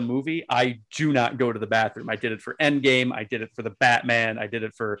myself at a movie, I do not go to the bathroom. I did it for Endgame. I did it for the Batman. I did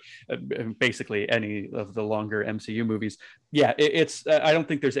it for basically any of the longer MCU movies. Yeah, it's. I don't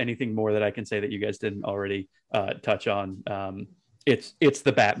think there's anything more that I can say that you guys didn't already touch on. It's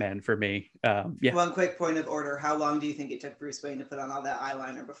the Batman for me. One quick point of order. How long do you think it took Bruce Wayne to put on all that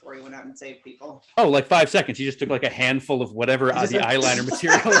eyeliner before he went out and saved people? Oh, 5 seconds. He just took a handful of whatever the eyeliner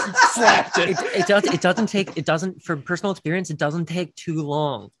material and slapped it. It doesn't, from personal experience, it doesn't take too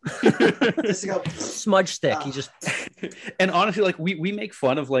long. Just go smudge stick. He just. And honestly, we make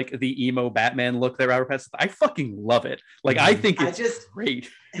fun of the emo Batman look that Robert Pattinson. I fucking love it. I think it's great.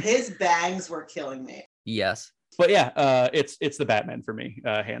 His bangs were killing me. Yes. But yeah, it's the Batman for me,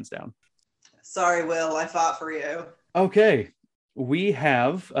 hands down. Sorry, Will, I fought for you. Okay, we've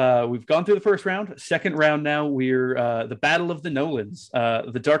gone through the first round. Second round now, we're the Battle of the Nolans,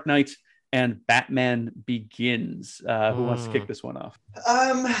 The Dark Knight and Batman Begins. Who wants to kick this one off?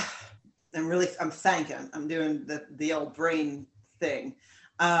 I'm thinking. I'm doing the old brain thing.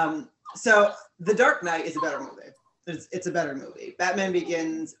 So The Dark Knight is a better movie. It's a better movie. Batman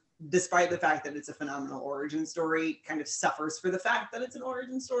Begins, despite the fact that it's a phenomenal origin story, kind of suffers for the fact that it's an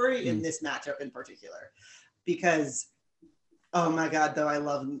origin story in this matchup in particular. Because, oh my God, though, I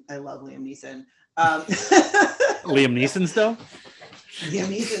love Liam Neeson. Liam Neeson's though? Liam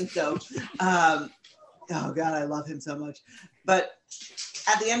Neeson's though. Oh God, I love him so much. But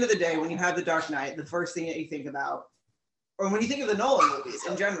at the end of the day, when you have The Dark Knight, the first thing that you think about or when you think of the Nolan movies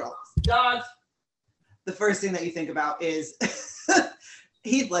in general, dogs, the first thing that you think about is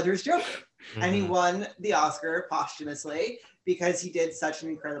Heath Ledger's Joker. Mm-hmm. And he won the Oscar posthumously because he did such an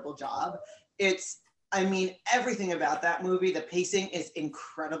incredible job. Everything about that movie, the pacing is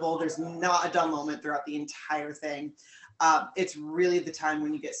incredible. There's not a dull moment throughout the entire thing. It's really the time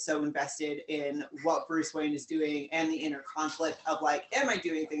when you get so invested in what Bruce Wayne is doing and the inner conflict of like, am I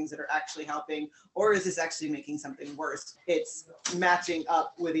doing things that are actually helping, or is this actually making something worse? It's matching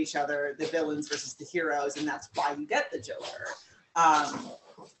up with each other, the villains versus the heroes, and that's why you get the Joker.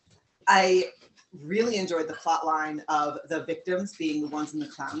 I really enjoyed the plot line of the victims being the ones in the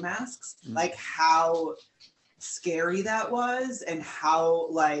clown masks, like how scary that was and how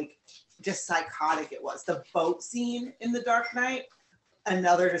like just psychotic it was. The boat scene in The Dark Knight,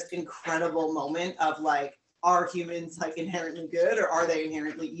 another just incredible moment of like, are humans like inherently good or are they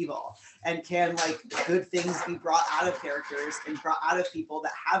inherently evil? And can like good things be brought out of characters and brought out of people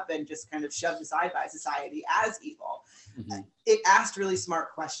that have been just kind of shoved aside by society as evil? Mm-hmm. It asked really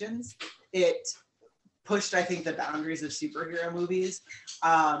smart questions. It pushed, I think, the boundaries of superhero movies.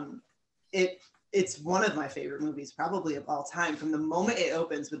 It's one of my favorite movies, probably of all time. From the moment it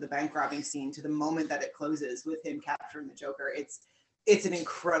opens with the bank robbing scene to the moment that it closes with him capturing the Joker, it's an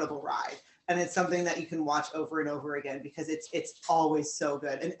incredible ride. And it's something that you can watch over and over again because it's always so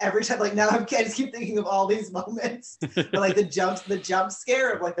good. And every time, like now I just keep thinking of all these moments, but like the jump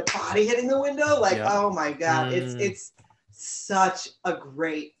scare of like the body hitting the window, like, oh my God, it's such a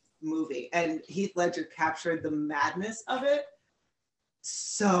great movie. And Heath Ledger captured the madness of it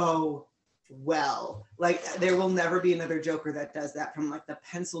so well. Like there will never be another Joker that does that, from like the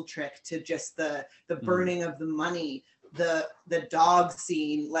pencil trick to just the burning of the money, the dog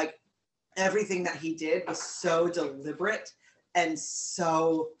scene, like everything that he did was so deliberate and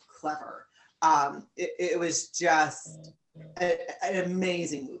so clever. It was just an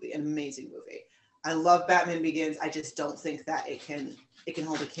amazing movie, I love Batman Begins. I just don't think that it can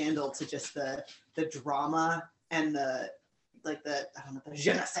hold a candle to just the drama and the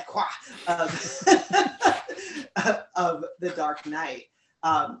je ne sais quoi of The Dark Knight.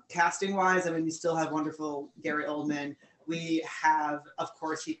 Casting wise, I mean, we still have wonderful Gary Oldman. We have, of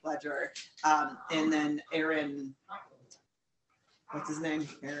course, Heath Ledger, and then Aaron, what's his name?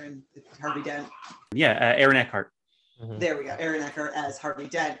 Harvey Dent. Yeah, Aaron Eckhart. Mm-hmm. There we go. Aaron Eckhart as Harvey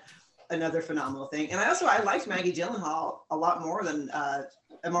Dent. Another phenomenal thing. And I liked Maggie Gyllenhaal a lot more than I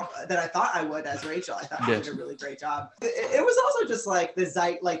thought I would as Rachel. I thought she did a really great job. It was also just like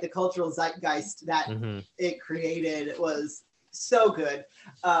the cultural zeitgeist that it created was so good.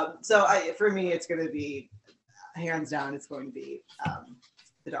 For me, it's going to be, hands down, it's going to be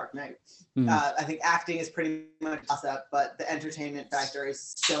The Dark Knight. I think acting is pretty much up, but the entertainment factor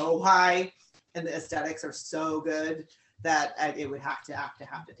is so high and the aesthetics are so good that it would have to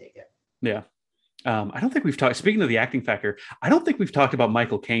take it. Yeah. I don't think we've talked, speaking of the acting factor, I don't think we've talked about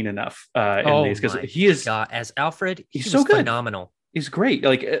Michael Caine enough in these, because he is, as Alfred, he's so good. Phenomenal. He's great.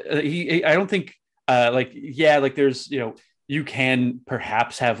 Like I don't think there's, you can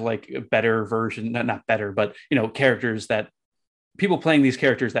perhaps have like a better version, not better, but characters that people playing these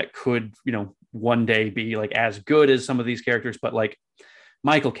characters that could, one day be like as good as some of these characters, but like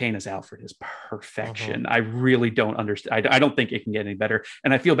Michael Caine as Alfred is perfection. I really don't understand. I don't think it can get any better.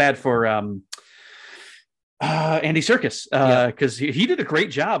 And I feel bad for Andy Serkis because he did a great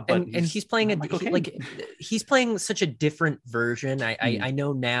job. But he's playing he's playing such a different version. I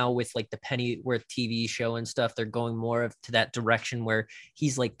know now with like the Pennyworth TV show and stuff, they're going more to that direction where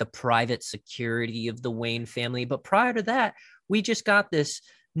he's like the private security of the Wayne family. But prior to that, we just got this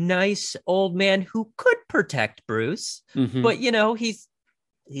nice old man who could protect Bruce, but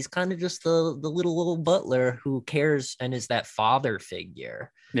he's kind of just the little butler who cares and is that father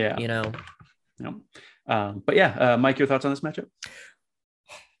figure. Yeah. But yeah, Mike, your thoughts on this matchup?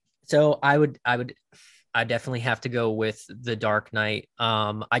 So I definitely have to go with The Dark Knight.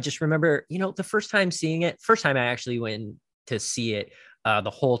 I just remember, the first time I actually went to see it,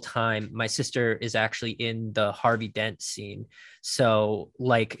 the whole time my sister is actually in the Harvey Dent scene. So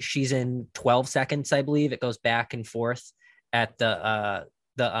like she's in 12 seconds, I believe. It goes back and forth at the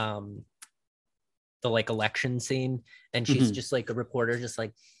like election scene, and she's just like a reporter, just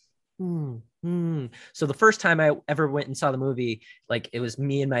like So the first time I ever went and saw the movie, like it was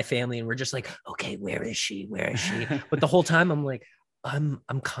me and my family, and we're just like, okay, where is she? But the whole time I'm like, I'm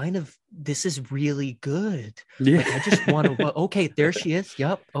kind of, this is really good. Like I just want to, okay, there she is.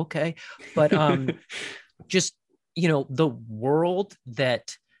 Yep. Okay. But just, the world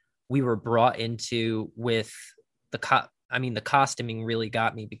that we were brought into with the I mean, the costuming really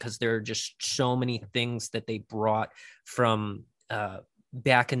got me because there are just so many things that they brought from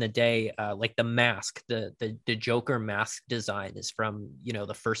back in the day, like the mask, the Joker mask design is from, you know,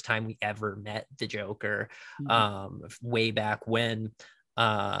 the first time we ever met the Joker, way back when.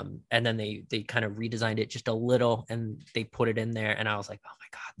 And then they kind of redesigned it just a little and they put it in there, and I was like, oh my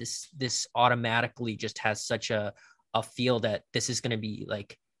God, this automatically just has such a feel that this is going to be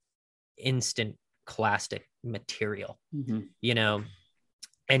like instant classic material, you know.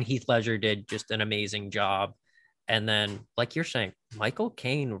 And Heath Ledger did just an amazing job. And then, like you're saying, Michael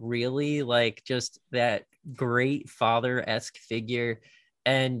Caine really, like, just that great father-esque figure,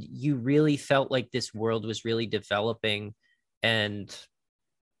 and you really felt like this world was really developing. And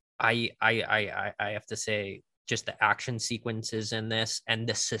I have to say, just the action sequences in this and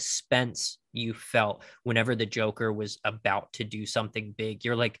the suspense you felt whenever the Joker was about to do something big,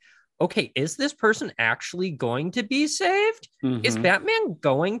 you're like, okay, is this person actually going to be saved? Is Batman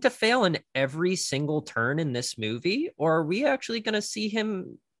going to fail in every single turn in this movie? Or are we actually going to see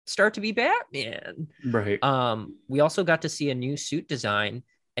him start to be Batman? Right. We also got to see a new suit design,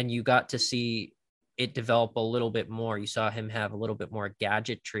 and you got to see it develop a little bit more. You saw him have a little bit more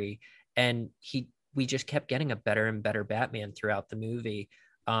gadgetry, and we just kept getting a better and better Batman throughout the movie.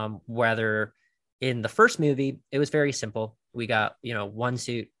 Whether in the first movie, it was very simple. We got, you know, one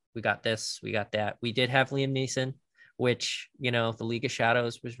suit, we got this, we got that. We did have Liam Neeson, which, you know, the League of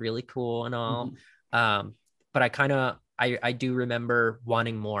Shadows was really cool and all. But I do remember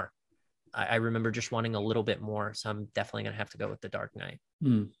wanting more. I remember just wanting a little bit more. So I'm definitely going to have to go with The Dark Knight.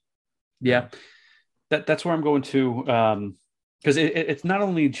 Yeah, that's where I'm going to, because it's not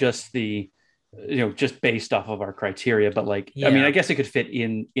only just the, you know, just based off of our criteria, but like, I mean, I guess it could fit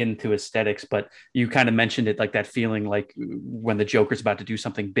into aesthetics, but you kind of mentioned it, like that feeling like when the Joker's about to do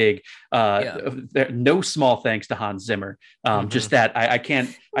something big. No small thanks to Hans Zimmer. Just that I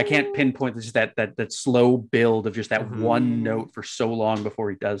can't pinpoint just that slow build of just that one note for so long before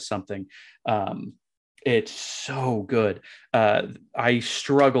he does something. It's so good. I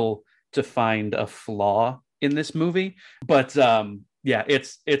struggle to find a flaw in this movie, but yeah,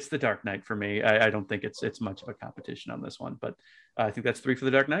 it's The Dark Knight for me. I don't think it's much of a competition on this one, but I think that's 3 for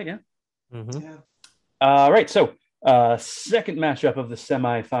The Dark Knight. Yeah. Yeah. All right. So second matchup of the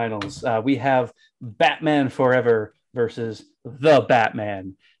semifinals, we have Batman Forever versus The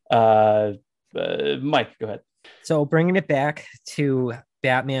Batman. Mike, go ahead. So bringing it back to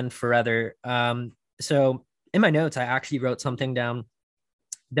Batman Forever. So in my notes, I actually wrote something down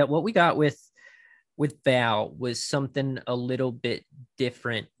that what we got with Val was something a little bit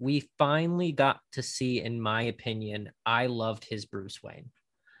different. We finally got to see, in my opinion, I loved his Bruce Wayne.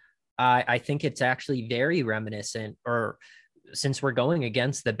 I think it's actually very reminiscent, or since we're going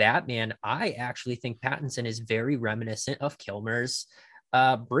against the Batman, I actually think Pattinson is very reminiscent of Kilmer's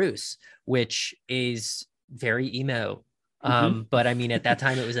Bruce, which is very emo. But I mean, at that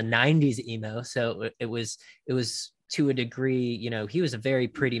time it was a 90s emo. So it was to a degree, you know, he was a very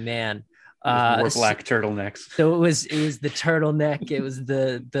pretty man. More black turtlenecks. So it was the turtleneck. It was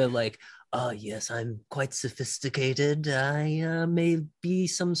the like, oh yes, I'm quite sophisticated. I may be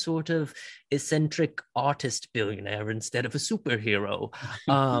some sort of eccentric artist billionaire instead of a superhero.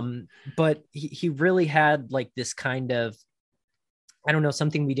 But he really had like this kind of, I don't know,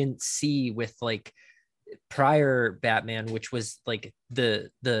 something we didn't see with like prior Batman, which was like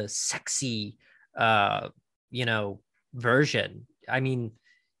the sexy you know, version. I mean,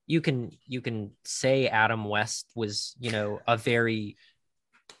 you can say Adam West was, you know, a very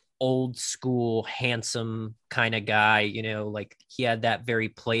old school, handsome kind of guy, you know, like he had that very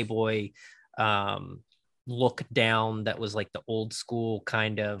playboy look down that was like the old school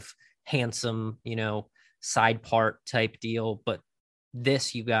kind of handsome, you know, side part type deal. But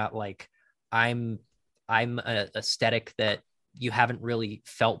this, you got like, I'm a aesthetic that you haven't really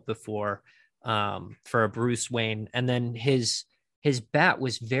felt before for a Bruce Wayne. And then his bat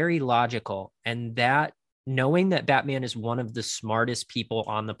was very logical, and that knowing that Batman is one of the smartest people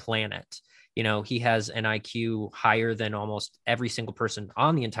on the planet, you know, he has an IQ higher than almost every single person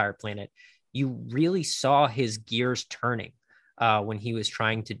on the entire planet. You really saw his gears turning when he was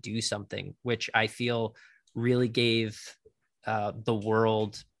trying to do something, which I feel really gave the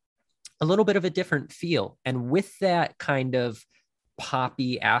world a little bit of a different feel. And with that kind of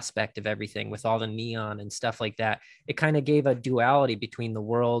poppy aspect of everything, with all the neon and stuff like that, it kind of gave a duality between the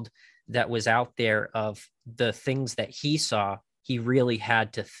world that was out there of the things that he saw. He really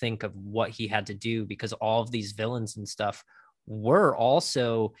had to think of what he had to do, because all of these villains and stuff were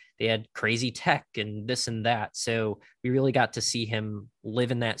also, they had crazy tech and this and that. So we really got to see him live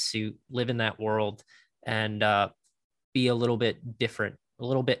in that suit, live in that world. And be a little bit different, a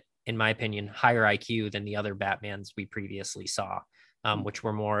little bit, in my opinion, higher IQ than the other Batmans we previously saw, which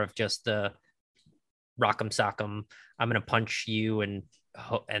were more of just the rock'em sock'em, I'm going to punch you and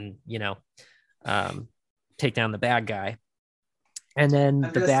take down the bad guy. And then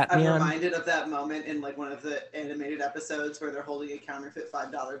Batman. I'm reminded of that moment in like one of the animated episodes where they're holding a counterfeit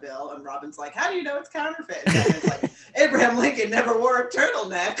 $5 bill, and Robin's like, "How do you know it's counterfeit?" And it's like, Abraham Lincoln never wore a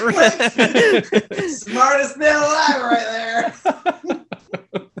turtleneck. Like, smartest man alive, right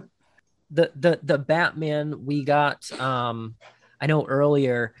there. The Batman we got. I know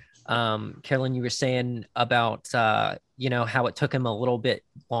earlier, Carolyn, you were saying about how it took him a little bit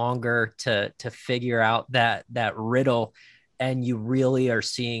longer to figure out that riddle. And you really are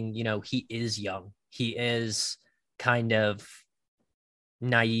seeing, he is young. He is kind of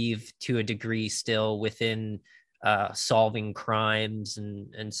naive to a degree still within solving crimes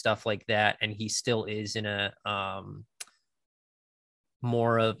and stuff like that. And he still is in a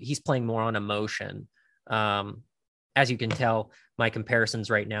he's playing more on emotion. As you can tell, my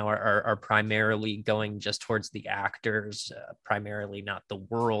comparisons right now are primarily going just towards the actors, primarily not the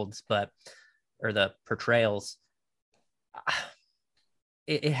worlds, or the portrayals.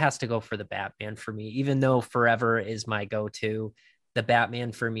 It has to go for the Batman for me, even though Forever is my go-to. The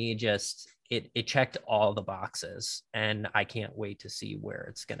Batman for me just it checked all the boxes, and I can't wait to see where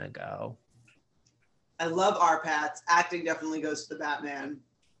it's gonna go. I love our Pats. Acting definitely goes to the Batman.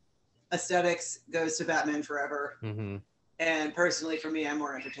 Aesthetics goes to Batman Forever. Mm-hmm. And personally, for me, I'm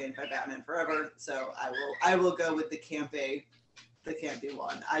more entertained by Batman Forever, so I will go with the campy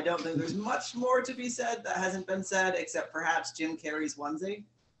one. I don't think there's much more to be said that hasn't been said, except perhaps Jim Carrey's onesie.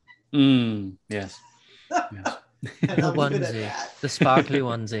 Yes. The onesie, the sparkly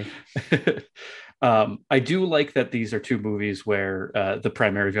onesie. I do like that these are two movies where the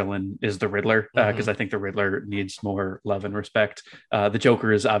primary villain is the Riddler, because I think the Riddler needs more love and respect. The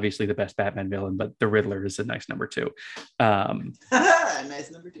Joker is obviously the best Batman villain, but the Riddler is a nice number two. Nice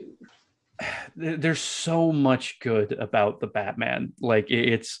number two. There's so much good about the Batman. Like,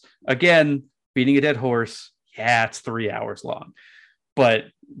 it's, again, beating a dead horse. Yeah, it's 3 hours long, but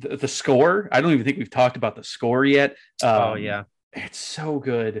the score, I don't even think we've talked about the score yet. It's so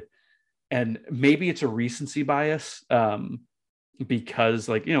good. And maybe it's a recency bias, because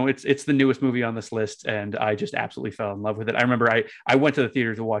it's the newest movie on this list, and I just absolutely fell in love with it. I remember I went to the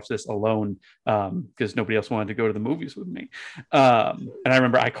theater to watch this alone, because nobody else wanted to go to the movies with me. And I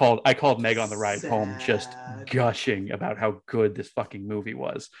remember I called Meg on the ride home, just gushing about how good this fucking movie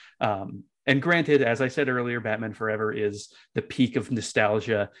was. And granted, as I said earlier, Batman Forever is the peak of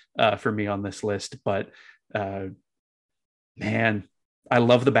nostalgia for me on this list, but man, I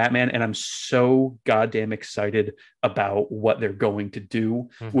love the Batman, and I'm so goddamn excited about what they're going to do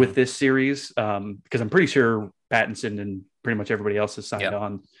with this series, because I'm pretty sure Pattinson and pretty much everybody else has signed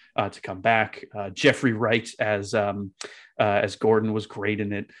on to come back. Jeffrey Wright as Gordon was great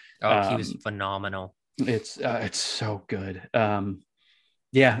in it. He was phenomenal. It's so good.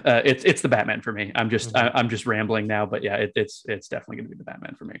 It's the Batman for me. I'm just rambling now, but yeah, it's definitely going to be the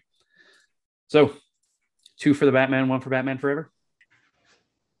Batman for me. So 2 for the Batman, 1 for Batman Forever.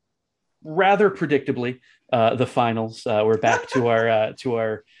 Rather predictably, the finals. We're back to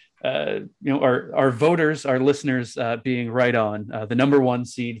our voters, our listeners, being right on. The number 1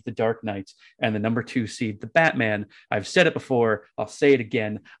 seed, The Dark Knight, and the number 2 seed, The Batman. I've said it before. I'll say it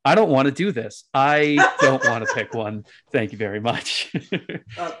again. I don't want to do this. I don't want to pick one. Thank you very much.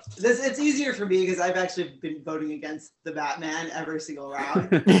 It's easier for me because I've actually been voting against The Batman every single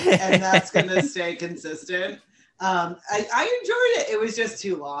round, and that's going to stay consistent. I enjoyed it. It was just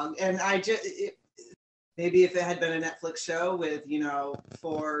too long, and maybe if it had been a Netflix show with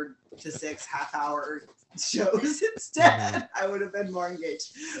 4 to 6 half-hour shows instead, I would have been more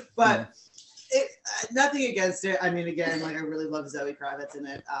engaged. But nothing against it. I mean, again, I really love Zoe Kravitz in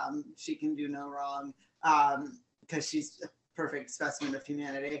it. She can do no wrong, because she's a perfect specimen of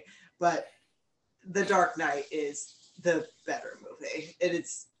humanity. But The Dark Knight is the better movie.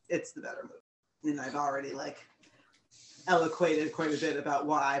 It's the better movie, and I've already eloquated quite a bit about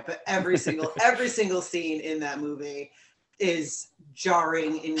why, but every single scene in that movie is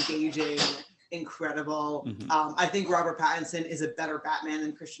jarring, engaging, incredible. I think Robert Pattinson is a better Batman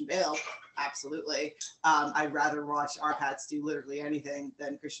than Christian Bale. Absolutely. I'd rather watch our Pats do literally anything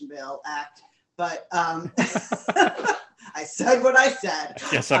than Christian Bale act. But I said what I said.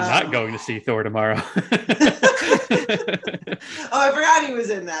 Yes, I'm not going to see Thor tomorrow. I forgot he was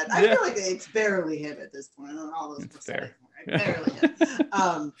in that. I feel like it's barely him at this point. All those fair. Barely him.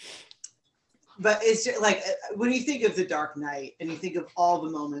 But it's just when you think of The Dark Knight and you think of all the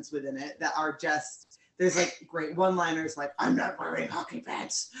moments within it that are just, There's like great one-liners like, I'm not wearing hockey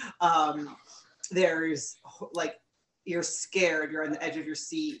pants. There's like, you're scared, you're on the edge of your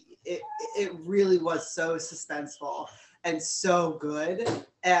seat. It really was so suspenseful and so good.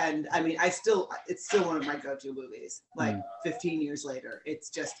 And I mean, it's still one of my go-to movies, like 15 years later.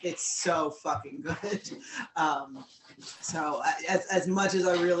 It's so fucking good. So as much as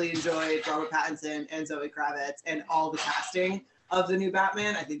I really enjoyed Robert Pattinson and Zoe Kravitz and all the casting of the new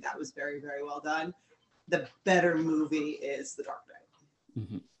Batman, I think that was very, very well done. The better movie is The Dark Knight.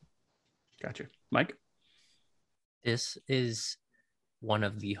 Mm-hmm. Gotcha. Mike? This is one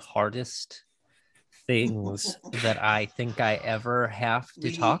of the hardest things that I think I ever have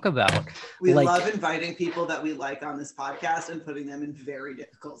to talk about. We love inviting people that we like on this podcast and putting them in very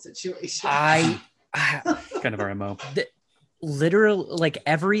difficult situations. Kind of our MO. Literally, like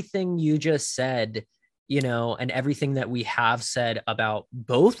everything you just said, and everything that we have said about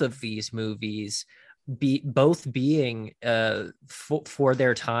both of these movies, both being for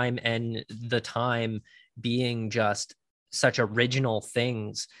their time and the time being just such original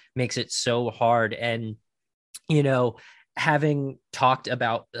things, makes it so hard. And having talked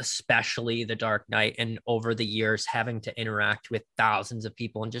about especially The Dark Knight, and over the years having to interact with thousands of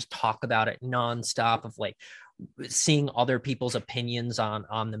people and just talk about it nonstop, of like seeing other people's opinions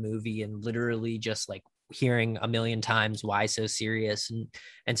on the movie, and literally just like hearing a million times why so serious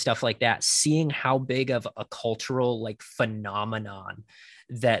and stuff like that, seeing how big of a cultural like phenomenon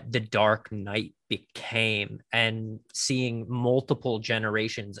that The Dark Knight became, and seeing multiple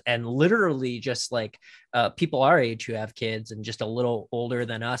generations, and literally just like people our age who have kids and just a little older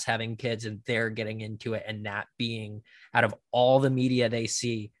than us having kids, and they're getting into it, and that being, out of all the media they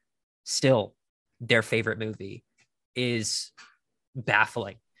see, still their favorite movie, is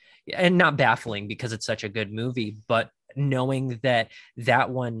baffling. And not baffling because it's such a good movie, but knowing that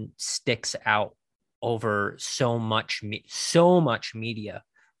one sticks out over so much media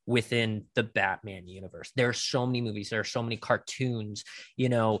within the Batman universe. There are so many movies, there are so many cartoons.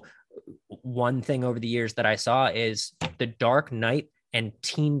 One thing over the years that I saw is The Dark Knight and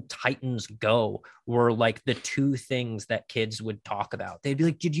Teen Titans Go were like the two things that kids would talk about. They'd be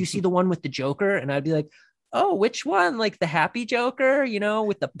like, did you see the one with the Joker? And I'd be like, oh, which one? Like the happy Joker,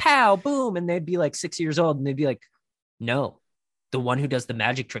 with the pow, boom. And they'd be like 6 years old, and they'd be like, no, the one who does the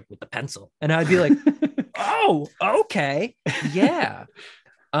magic trick with the pencil. And I'd be like, oh, okay. Yeah.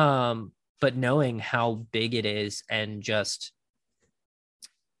 But knowing how big it is, and just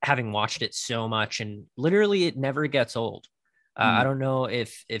having watched it so much, and literally it never gets old. I don't know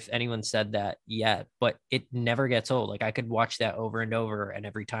if anyone said that yet, but it never gets old. Like I could watch that over and over, and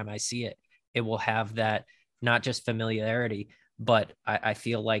every time I see it, it will have that, not just familiarity, but I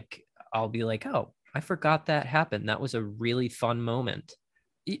feel like I'll be like, oh, I forgot that happened. That was a really fun moment.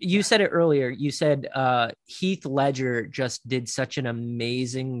 You said it earlier. You said Heath Ledger just did such an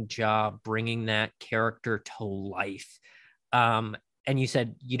amazing job bringing that character to life. And you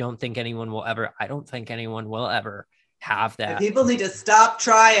said you don't think anyone will ever. I don't think anyone will ever have that. People need to stop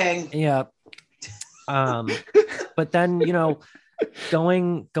trying. Yeah. But then,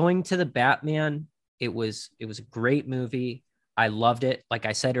 going to the Batman, it was a great movie. I loved it. Like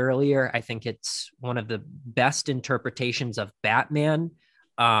I said earlier, I think it's one of the best interpretations of Batman.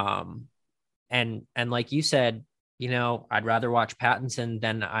 And like you said, I'd rather watch Pattinson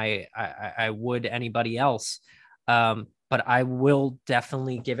than I would anybody else. But I will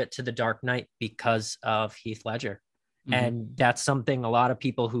definitely give it to The Dark Knight because of Heath Ledger. Mm-hmm. And that's something a lot of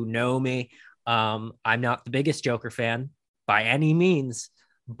people who know me, I'm not the biggest Joker fan by any means,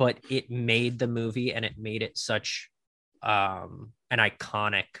 but it made the movie, and it made it such an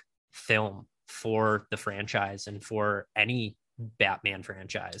iconic film for the franchise and for any Batman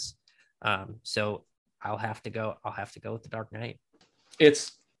franchise. So I'll have to go with The Dark Knight.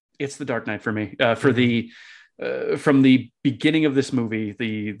 It's The Dark Knight for me. For the from the beginning of this movie,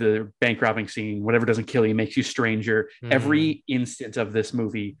 the bank robbing scene, whatever doesn't kill you makes you stranger. Every instant of this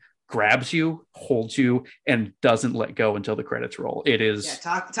movie grabs you, holds you, and doesn't let go until the credits roll. It is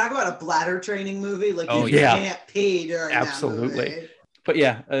talk about a bladder training movie. Like you can't pee during absolutely. That movie. But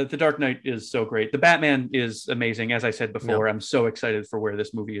yeah, The Dark Knight is so great. The Batman is amazing. As I said before, I'm so excited for where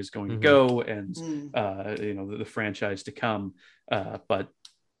this movie is going to go, and the franchise to come. But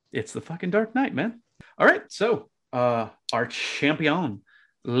it's the fucking Dark Knight, man. All right, so our champion,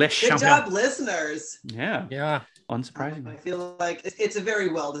 Good job, listeners. Yeah. Unsurprisingly, I feel like it's a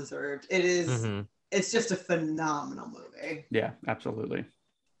very well deserved. It is. It's just a phenomenal movie. Yeah, absolutely.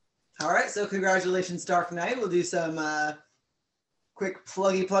 All right, so congratulations, Dark Knight. We'll do some quick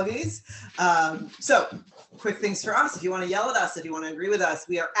pluggies. So quick things for us. If you want to yell at us, if you want to agree with us,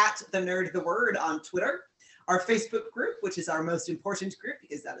 we are at The Nerd The Word on Twitter. Our Facebook group, which is our most important group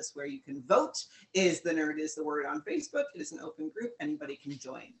because that is where you can vote, is The Nerd Is The Word on Facebook. It is an open group. Anybody can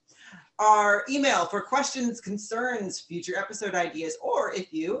join. Our email for questions, concerns, future episode ideas, or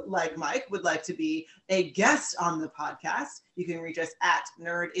if you, like Mike, would like to be a guest on the podcast, you can reach us at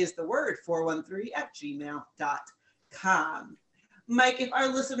nerdistheword413@gmail.com. Mike, if our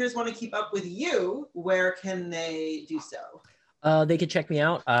listeners want to keep up with you, where can they do so? They could check me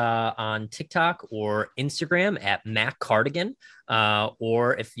out on TikTok or Instagram at MacKardigan.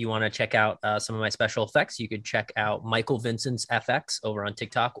 Or if you want to check out some of my special effects, you could check out Michael Vincent's FX over on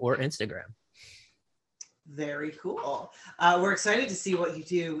TikTok or Instagram. Very cool. We're excited to see what you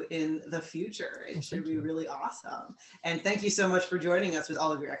do in the future. It should be really awesome. And thank you so much for joining us with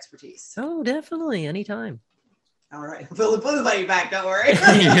all of your expertise. Oh, definitely. Anytime. All right. We'll invite you back. Don't worry. We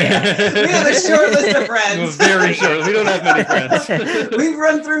have a short list of friends. Very short. We don't have many friends. We've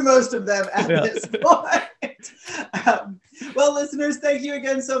run through most of them at this point. Well, listeners, thank you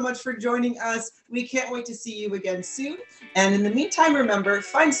again so much for joining us. We can't wait to see you again soon. And in the meantime, remember,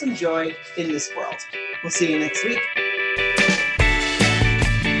 find some joy in this world. We'll see you next week.